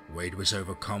 Wade was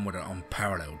overcome with an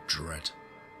unparalleled dread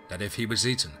that if he was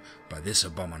eaten by this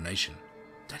abomination,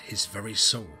 that his very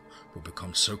soul would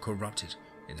become so corrupted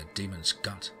in the demon's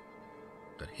gut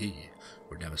that he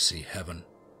would never see heaven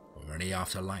or any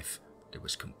afterlife that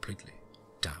was completely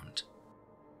damned.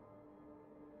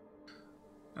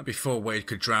 And before Wade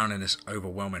could drown in this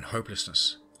overwhelming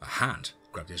hopelessness, a hand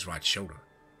grabbed his right shoulder.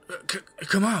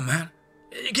 Come on, man!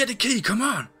 Get the key, come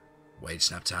on! Wade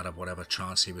snapped out of whatever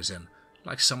trance he was in,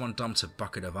 like someone dumped a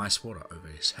bucket of ice water over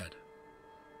his head.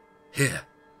 Here!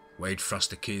 Wade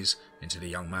thrust the keys into the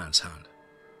young man's hand.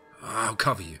 I'll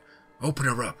cover you. Open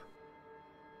her up.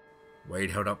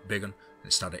 Wade held up Biggin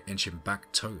and started inching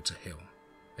back toe to heel,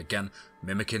 again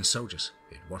mimicking soldiers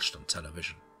he had watched on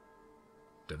television.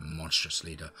 The monstrous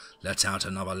leader let out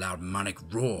another loud manic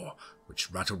roar,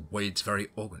 which rattled Wade's very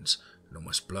organs and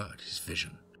almost blurred his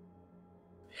vision.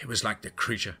 It was like the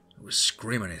creature that was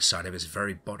screaming inside of his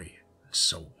very body and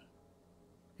soul.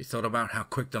 He thought about how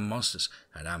quick the monsters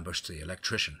had ambushed the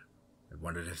electrician and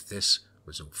wondered if this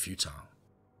was all futile.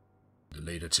 The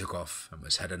leader took off and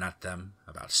was heading at them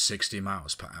about 60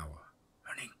 miles per hour,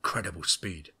 an incredible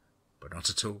speed, but not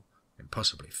at all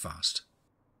impossibly fast.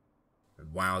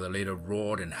 And while the leader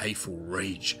roared in hateful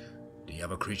rage, the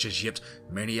other creatures yipped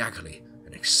maniacally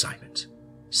in excitement,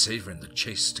 savoring the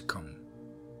chase to come.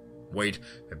 Wade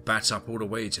had backed up all the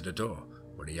way to the door,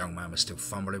 where the young man was still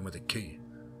fumbling with the key.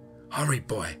 Hurry,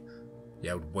 boy!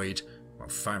 Yelled Wade, while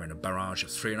firing a barrage of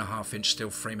 3.5-inch steel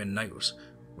framing nails,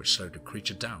 which slowed the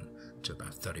creature down to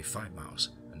about 35 miles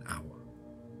an hour.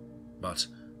 But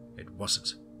it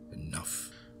wasn't enough.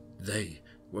 They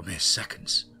were mere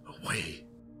seconds away.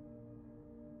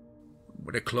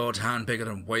 With a clawed hand bigger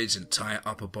than Wade's entire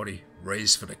upper body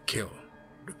raised for the kill,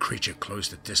 the creature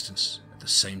closed the distance at the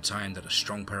same time that a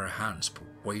strong pair of hands put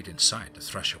Wade inside the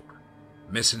threshold,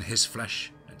 missing his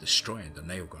flesh and destroying the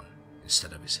nail gun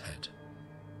instead of his head.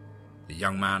 The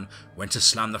young man went to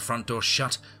slam the front door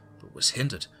shut, but was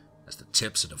hindered as the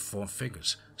tips of the 4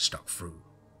 fingers stuck through,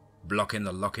 blocking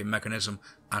the locking mechanism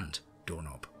and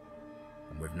doorknob.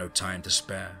 And with no time to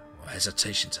spare or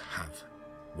hesitation to have,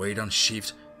 Wade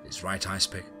unsheathed his right ice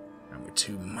pick, and with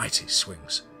 2 mighty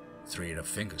swings, 3 of the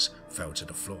fingers fell to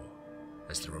the floor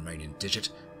as the remaining digit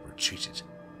retreated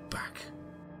back.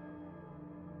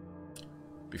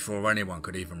 Before anyone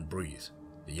could even breathe,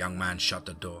 the young man shut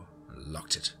the door and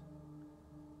locked it.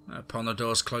 Upon the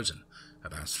door's closing,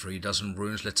 about 36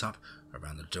 runes lit up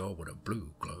around the door with a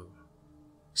blue glow.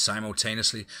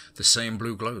 Simultaneously, the same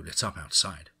blue glow lit up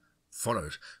outside,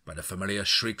 followed by the familiar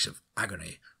shrieks of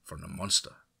agony from the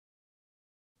monster.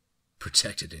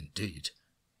 Protected indeed,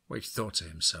 Wade thought to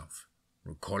himself,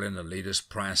 recalling the leader's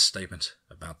prior statement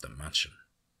about the mansion.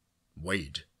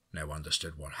 Wade now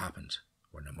understood what happened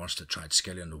when the monster tried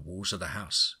scaling the walls of the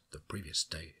house the previous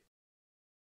day.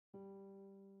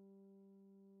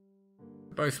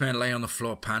 Both men lay on the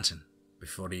floor panting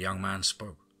before the young man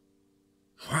spoke.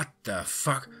 What the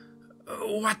fuck?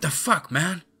 What the fuck,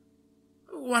 man?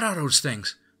 What are those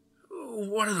things?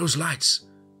 What are those lights?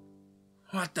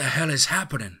 What the hell is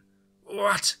happening?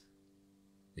 What?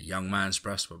 The young man's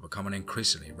breaths were becoming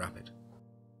increasingly rapid.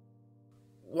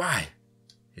 Why?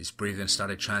 His breathing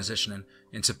started transitioning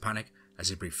into panic as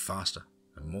he breathed faster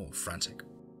and more frantic.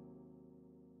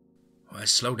 Why,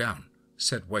 slow down,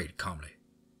 said Wade calmly.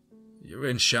 You're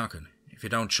in shock, and if you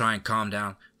don't try and calm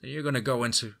down, then you're going to go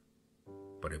into...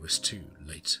 But it was too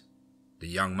late. The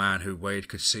young man who Wade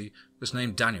could see was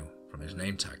named Daniel from his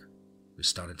name tag, was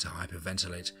starting to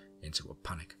hyperventilate into a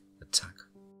panic attack.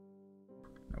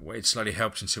 And Wade slowly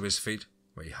helped him to his feet,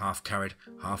 where he half carried,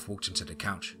 half walked him to the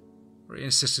couch, where he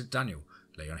insisted Daniel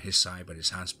lay on his side with his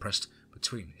hands pressed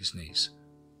between his knees,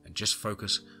 and just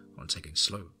focus on taking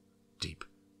slow, deep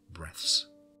breaths.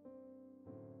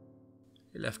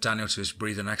 He left Daniel to his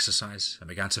breathing exercise and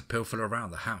began to pilfer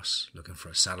around the house, looking for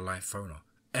a satellite phone or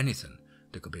anything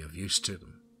that could be of use to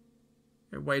them.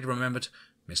 Wade remembered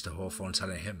Mr. Hawthorne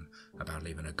telling him about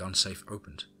leaving a gun safe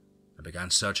opened, and began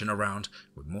searching around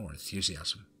with more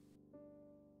enthusiasm.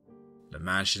 The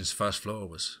mansion's first floor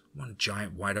was one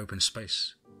giant wide open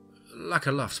space, like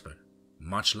a loft but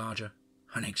much larger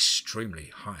and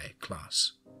extremely high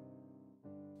class.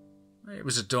 It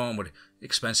was adorned with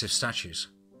expensive statues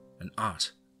and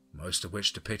art, most of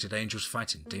which depicted angels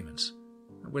fighting demons,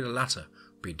 and with the latter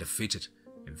being defeated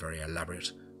in very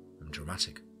elaborate and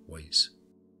dramatic ways.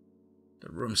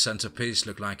 The room's centerpiece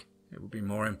looked like it would be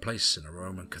more in place in a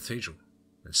Roman cathedral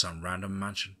than some random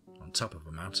mansion on top of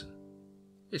a mountain.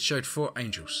 It showed 4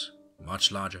 angels,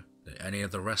 much larger than any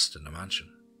of the rest in the mansion,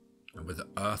 and with the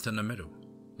earth in the middle,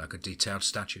 like a detailed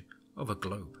statue of a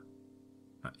globe.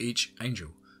 Each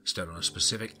angel stood on a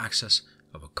specific axis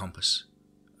of a compass,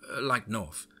 like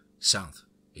north, south,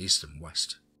 east and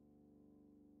west.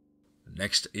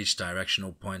 Next to each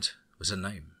directional point was a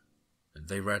name, and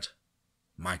they read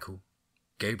Michael,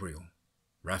 Gabriel,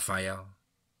 Raphael,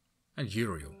 and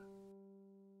Uriel.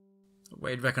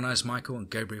 Wade recognized Michael and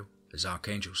Gabriel as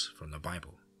archangels from the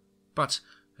Bible, but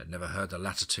had never heard the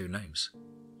latter 2 names.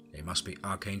 They must be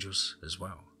archangels as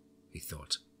well, he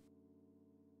thought.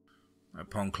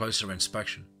 Upon closer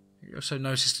inspection, he also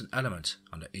noticed an element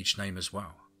under each name as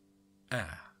well: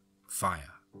 air,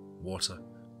 fire, water,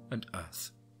 and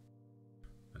earth.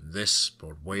 And this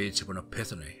brought Wade to an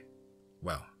epiphany.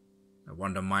 Well, no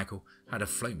wonder Michael had a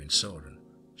flaming sword, and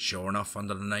sure enough,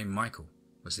 under the name Michael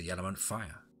was the element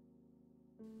fire.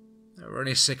 There were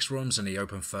only 6 rooms in the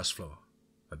open first floor: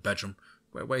 a bedroom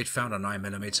where Wade found a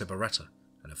 9mm Beretta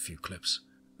and a few clips,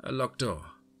 a locked door,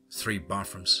 3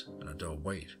 bathrooms, and a door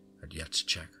Wade had yet to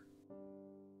check.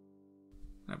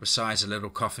 Besides a little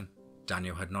coffin,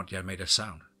 Daniel had not yet made a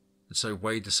sound, and so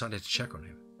Wade decided to check on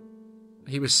him.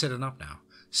 He was sitting up now,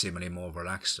 seemingly more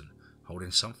relaxed and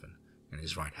holding something in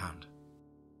his right hand.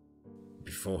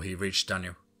 Before he reached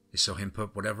Daniel, he saw him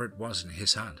put whatever it was in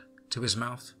his hand to his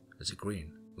mouth as a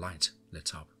green light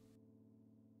lit up,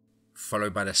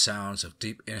 followed by the sounds of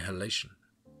deep inhalation.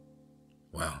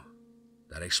 Well,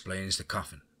 that explains the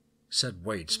coffin, said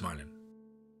Wade, smiling.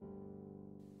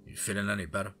 You feeling any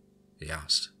better? He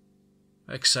asked.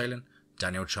 Exhaling,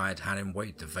 Daniel tried handing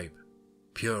Wade the vape.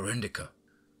 Pure indica,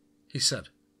 he said,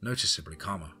 noticeably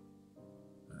calmer.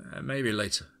 Maybe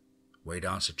later, Wade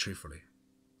answered truthfully.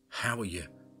 How are you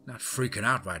not freaking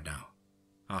out right now?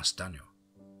 Asked Daniel.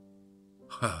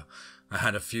 I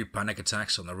had a few panic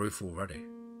attacks on the roof already,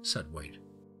 said Wade.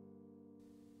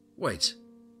 Wait,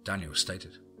 Daniel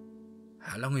stated.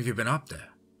 How long have you been up there?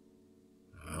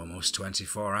 Almost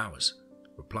 24 hours,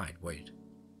 replied Wade.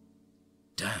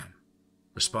 Damn,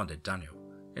 responded Daniel,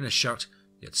 in a shocked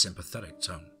yet sympathetic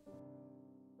tone.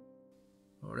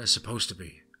 Well, there's supposed to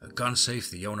be a gun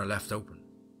safe the owner left open.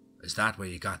 Is that where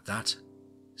you got that?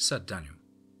 Said Daniel,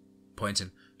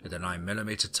 pointing at the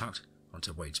 9mm tucked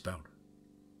onto Wade's belt.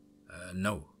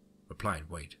 No, replied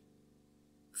Wade.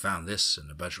 Found this in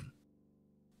the bedroom.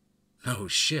 Oh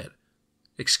shit,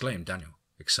 exclaimed Daniel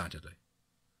excitedly.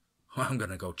 Well, I'm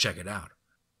gonna go check it out.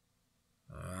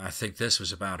 I think this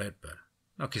was about it, but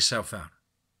Knock yourself out.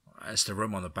 It's the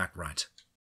room on the back right.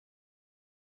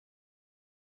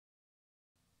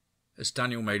 As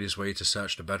Daniel made his way to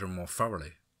search the bedroom more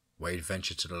thoroughly, Wade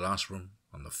ventured to the last room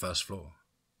on the first floor,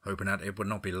 hoping that it would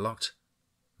not be locked,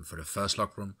 and for the first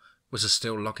lock room was a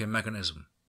steel locking mechanism.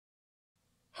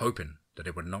 Hoping that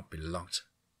it would not be locked,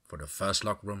 for the first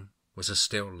lock room was a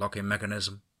steel locking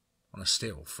mechanism on a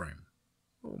steel frame.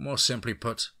 Or more simply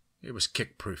put, it was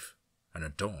kick-proof and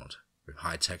adorned with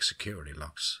high-tech security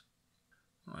locks.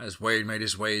 As Wade made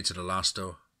his way to the last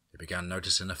door, he began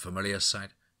noticing a familiar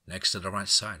sight next to the right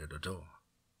side of the door.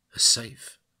 A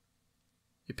safe.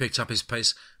 He picked up his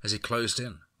pace as he closed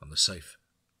in on the safe,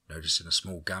 noticing a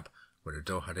small gap where the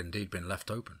door had indeed been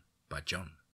left open by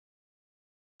John.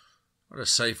 The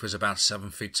safe was about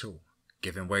 7 feet tall,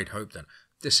 giving Wade hope that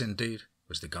this indeed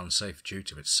was the gun safe due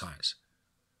to its size.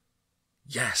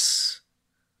 Yes!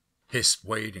 Hissed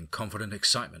Wade in confident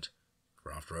excitement,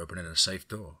 for after opening the safe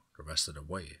door the rest of the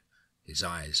way, his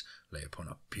eyes lay upon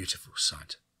a beautiful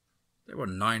sight. There were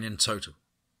 9 in total,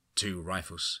 2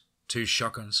 rifles, 2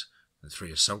 shotguns, and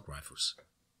 3 assault rifles,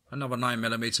 another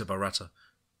 9mm Beretta,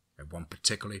 and one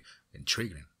particularly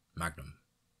intriguing Magnum,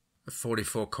 a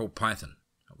 .44 Colt Python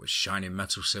with shiny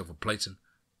metal silver plating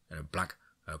and a black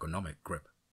ergonomic grip.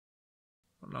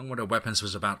 Along with the weapons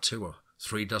was about 2 or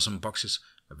 3 dozen boxes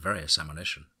of various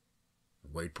ammunition.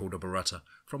 Wade pulled a Beretta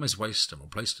from his waist and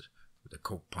replaced it with the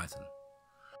Colt Python.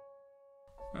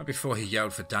 Before he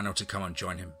yelled for Daniel to come and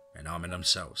join him in arming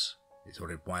themselves, he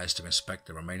thought it wise to inspect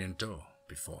the remaining door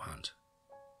beforehand.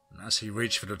 And as he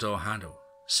reached for the door handle,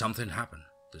 something happened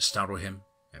that startled him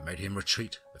and made him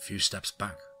retreat a few steps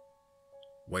back.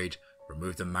 Wade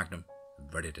removed the Magnum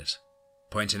and readied it,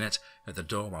 pointing it at the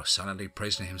door while silently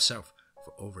praising himself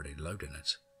for already loading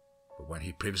it. But when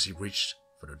he previously reached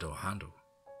for the door handle,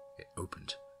 it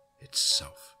opened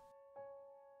itself.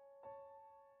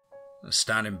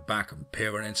 Standing back and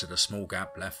peering into the small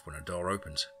gap left when the door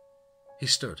opened, he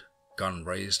stood, gun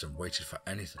raised, and waited for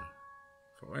anything.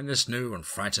 For in this new and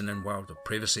frightening world that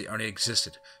previously only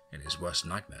existed in his worst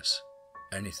nightmares,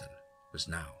 anything was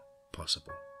now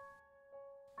possible.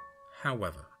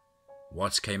 However,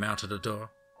 what came out of the door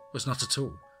was not at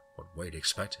all what Wade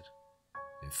expected.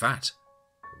 In fact,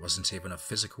 it wasn't even a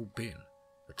physical being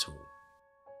at all.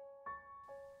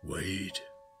 Wade,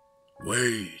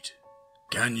 Wade,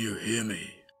 can you hear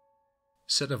me?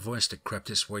 Said a voice that crept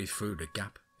its way through the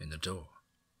gap in the door,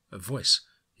 a voice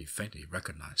he faintly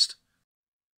recognized.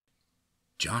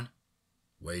 John?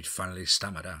 Wade finally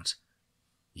stammered out.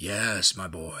 Yes, my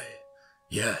boy,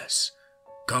 yes.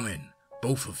 Come in,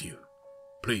 both of you.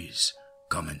 Please,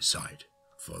 come inside,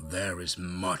 for there is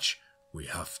much we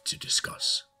have to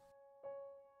discuss.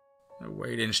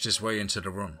 Wade inched his way into the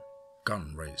room,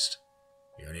 gun raised.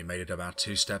 He only made it about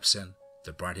 2 steps in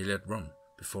the brightly lit room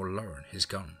before lowering his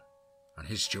gun, and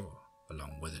his jaw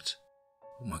along with it.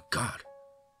 Oh my God,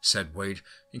 said Wade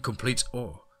in complete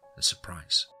awe and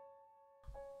surprise.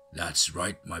 That's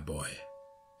right, my boy.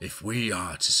 If we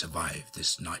are to survive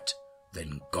this night,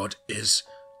 then God is,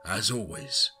 as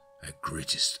always, our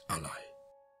greatest ally.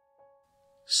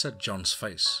 Said John's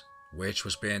face, which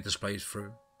was being displayed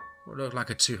through what looked like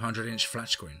a 200-inch flat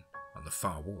screen on the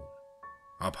far wall,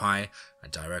 up high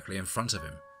and directly in front of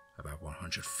him, about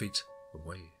 100 feet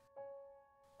away.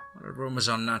 The room was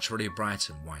unnaturally bright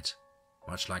and white,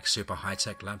 much like super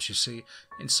high-tech lamps you see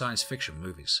in science fiction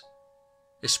movies.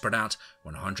 It spread out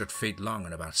 100 feet long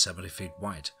and about 70 feet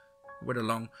wide, with a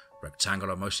long,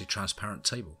 rectangular, mostly transparent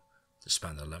table to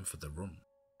span the length of the room.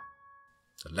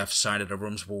 The left side of the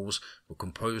room's walls were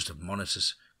composed of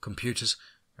monitors, computers,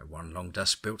 and one long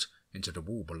desk built into the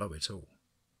wall below it all,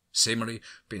 seemingly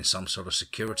being some sort of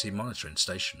security monitoring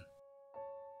station.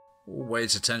 All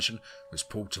Wade's attention was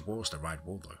pulled towards the right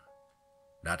wall, though.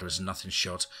 That was nothing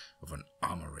short of an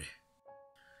armory.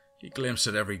 He glimpsed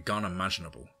at every gun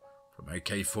imaginable, from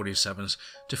AK-47s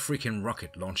to freaking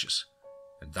rocket launchers,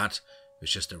 and that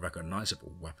was just the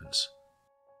recognizable weapons.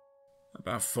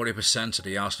 About 40% of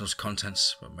the arsenal's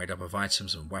contents were made up of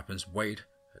items and weapons Wade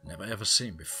had never ever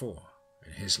seen before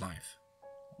in his life,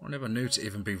 or never knew to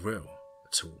even be real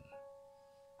at all.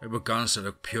 They were guns that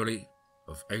looked purely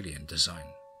of alien design,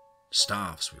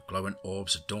 staffs with glowing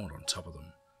orbs adorned on top of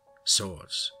them,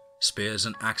 swords, spears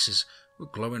and axes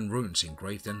with glowing runes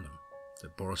engraved in them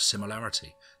that bore a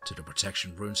similarity to the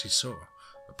protection runes he saw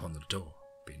upon the door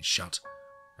being shut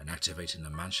and activating the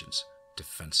mansion's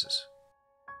defenses.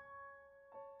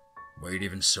 Wade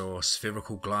even saw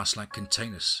spherical glass-like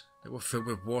containers that were filled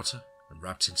with water and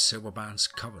wrapped in silver bands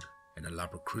covered in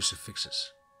elaborate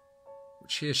crucifixes,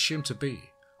 which he assumed to be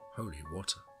holy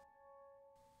water.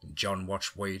 And John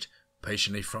watched Wade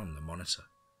patiently from the monitor,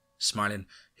 smiling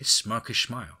his smirkish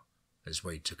smile as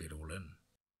Wade took it all in.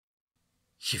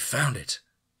 "You found it!"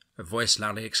 a voice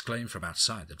loudly exclaimed from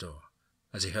outside the door,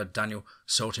 as he heard Daniel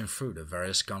sorting through the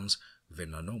various guns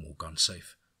within the normal gun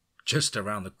safe, just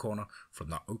around the corner from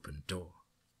the open door.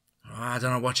 "I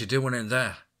don't know what you're doing in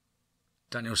there,"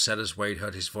 Daniel said as Wade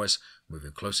heard his voice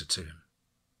moving closer to him.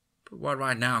 "But what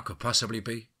right now could possibly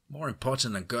be more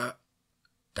important than Gert?"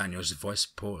 Daniel's voice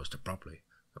paused abruptly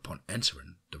upon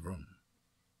entering the room.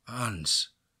 "Hans,"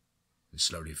 and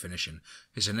slowly finishing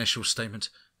his initial statement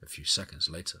a few seconds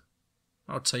later,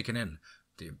 while taking in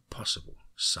the impossible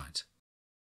sight.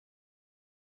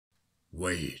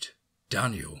 "Wade,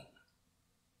 Daniel."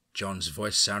 John's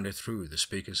voice sounded through the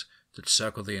speakers that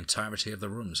circled the entirety of the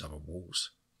room's upper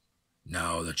walls.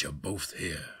 "Now that you're both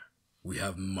here, we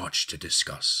have much to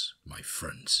discuss, my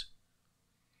friends."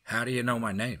 "How do you know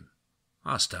my name?"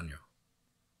 asked Daniel.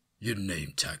 "Your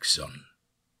name tag, son,"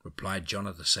 replied John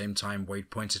at the same time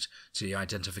Wade pointed to the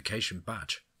identification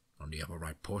badge on the upper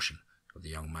right portion of the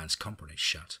young man's company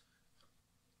shirt.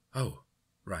 "Oh,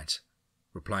 right,"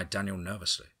 replied Daniel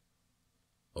nervously.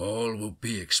 "All will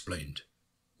be explained.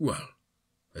 Well,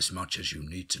 as much as you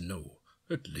need to know,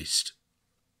 at least,"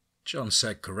 John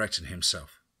said, correcting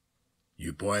himself.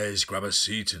 "You boys grab a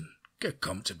seat and get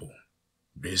comfortable.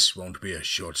 This won't be a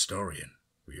short story, and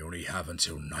we only have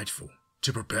until nightfall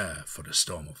to prepare for the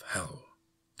storm of hell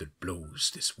that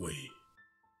blows this way."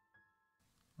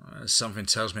 Something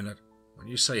tells me that when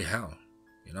you say hell,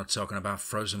 you're not talking about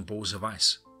frozen balls of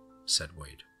ice," said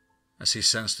Wade, as he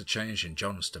sensed a change in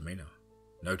John's demeanor,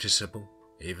 noticeable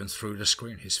even through the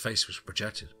screen his face was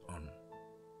projected on.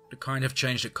 The kind of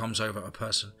change that comes over a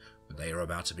person when they are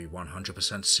about to be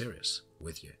 100% serious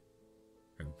with you,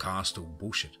 and cast all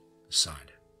bullshit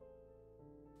aside.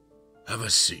 "Have a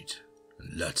seat,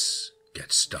 and let's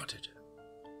get started,"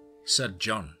 said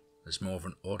John, as more of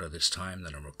an order this time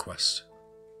than a request,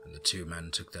 and the two men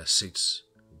took their seats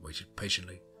and waited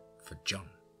patiently for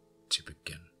John to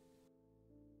begin.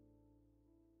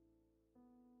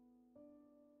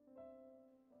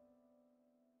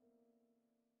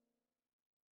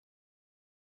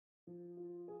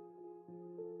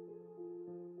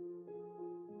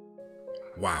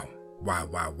 Wow, wow,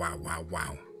 wow, wow, wow,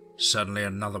 wow. Suddenly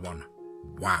another one.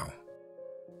 Wow.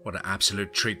 What an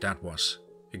absolute treat that was.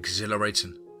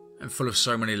 Exhilarating, and full of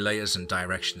so many layers and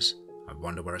directions. I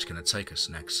wonder where it's going to take us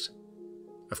next.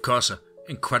 Of course, an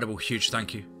incredible huge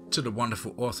thank you to the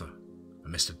wonderful author,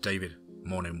 Mr. David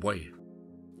Morningway.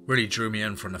 Really drew me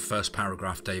in from the first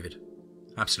paragraph, David.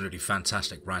 Absolutely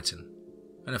fantastic writing.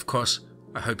 And of course,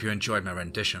 I hope you enjoyed my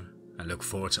rendition and look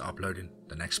forward to uploading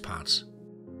the next parts.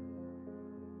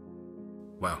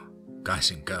 Well, guys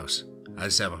and girls,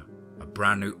 as ever, a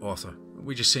brand new author.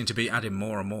 We just seem to be adding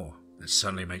more and more. It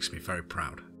suddenly makes me very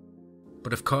proud.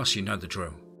 But of course you know the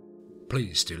drill.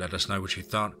 Please do let us know what you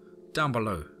thought down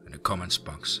below in the comments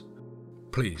box.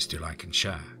 Please do like and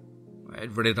share.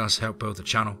 It really does help build the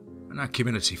channel and our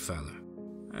community further.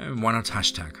 And why not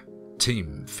hashtag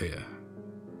TeamFEAR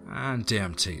and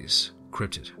DMT's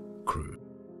Cryptid Crew.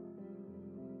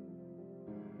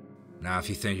 Now if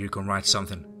you think you can write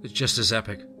something that's just as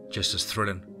epic, just as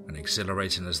thrilling and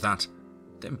exhilarating as that,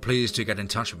 then please do get in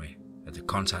touch with me at the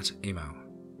contact email,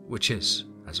 which is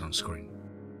as on screen.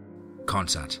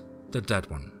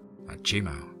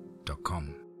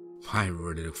 contactthedeadone@gmail.com. I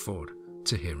really look forward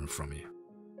to hearing from you.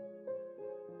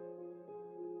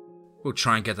 We'll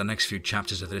try and get the next few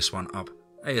chapters of this one up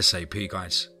ASAP,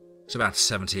 guys. It's about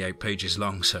 78 pages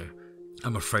long, so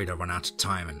I'm afraid I'll run out of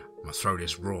time and my throat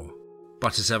is raw.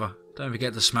 But as ever, don't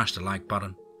forget to smash the like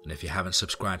button, and if you haven't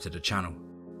subscribed to the channel,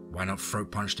 why not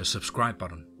throat punch the subscribe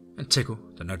button and tickle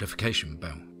the notification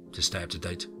bell to stay up to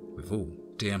date with all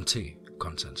DMT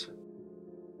content.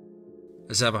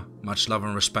 As ever, much love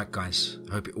and respect, guys.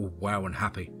 I hope you're all well and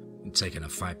happy and taking a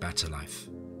fight back to life.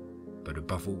 But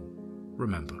above all,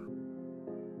 remember,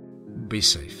 be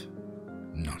safe,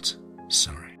 not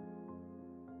sorry.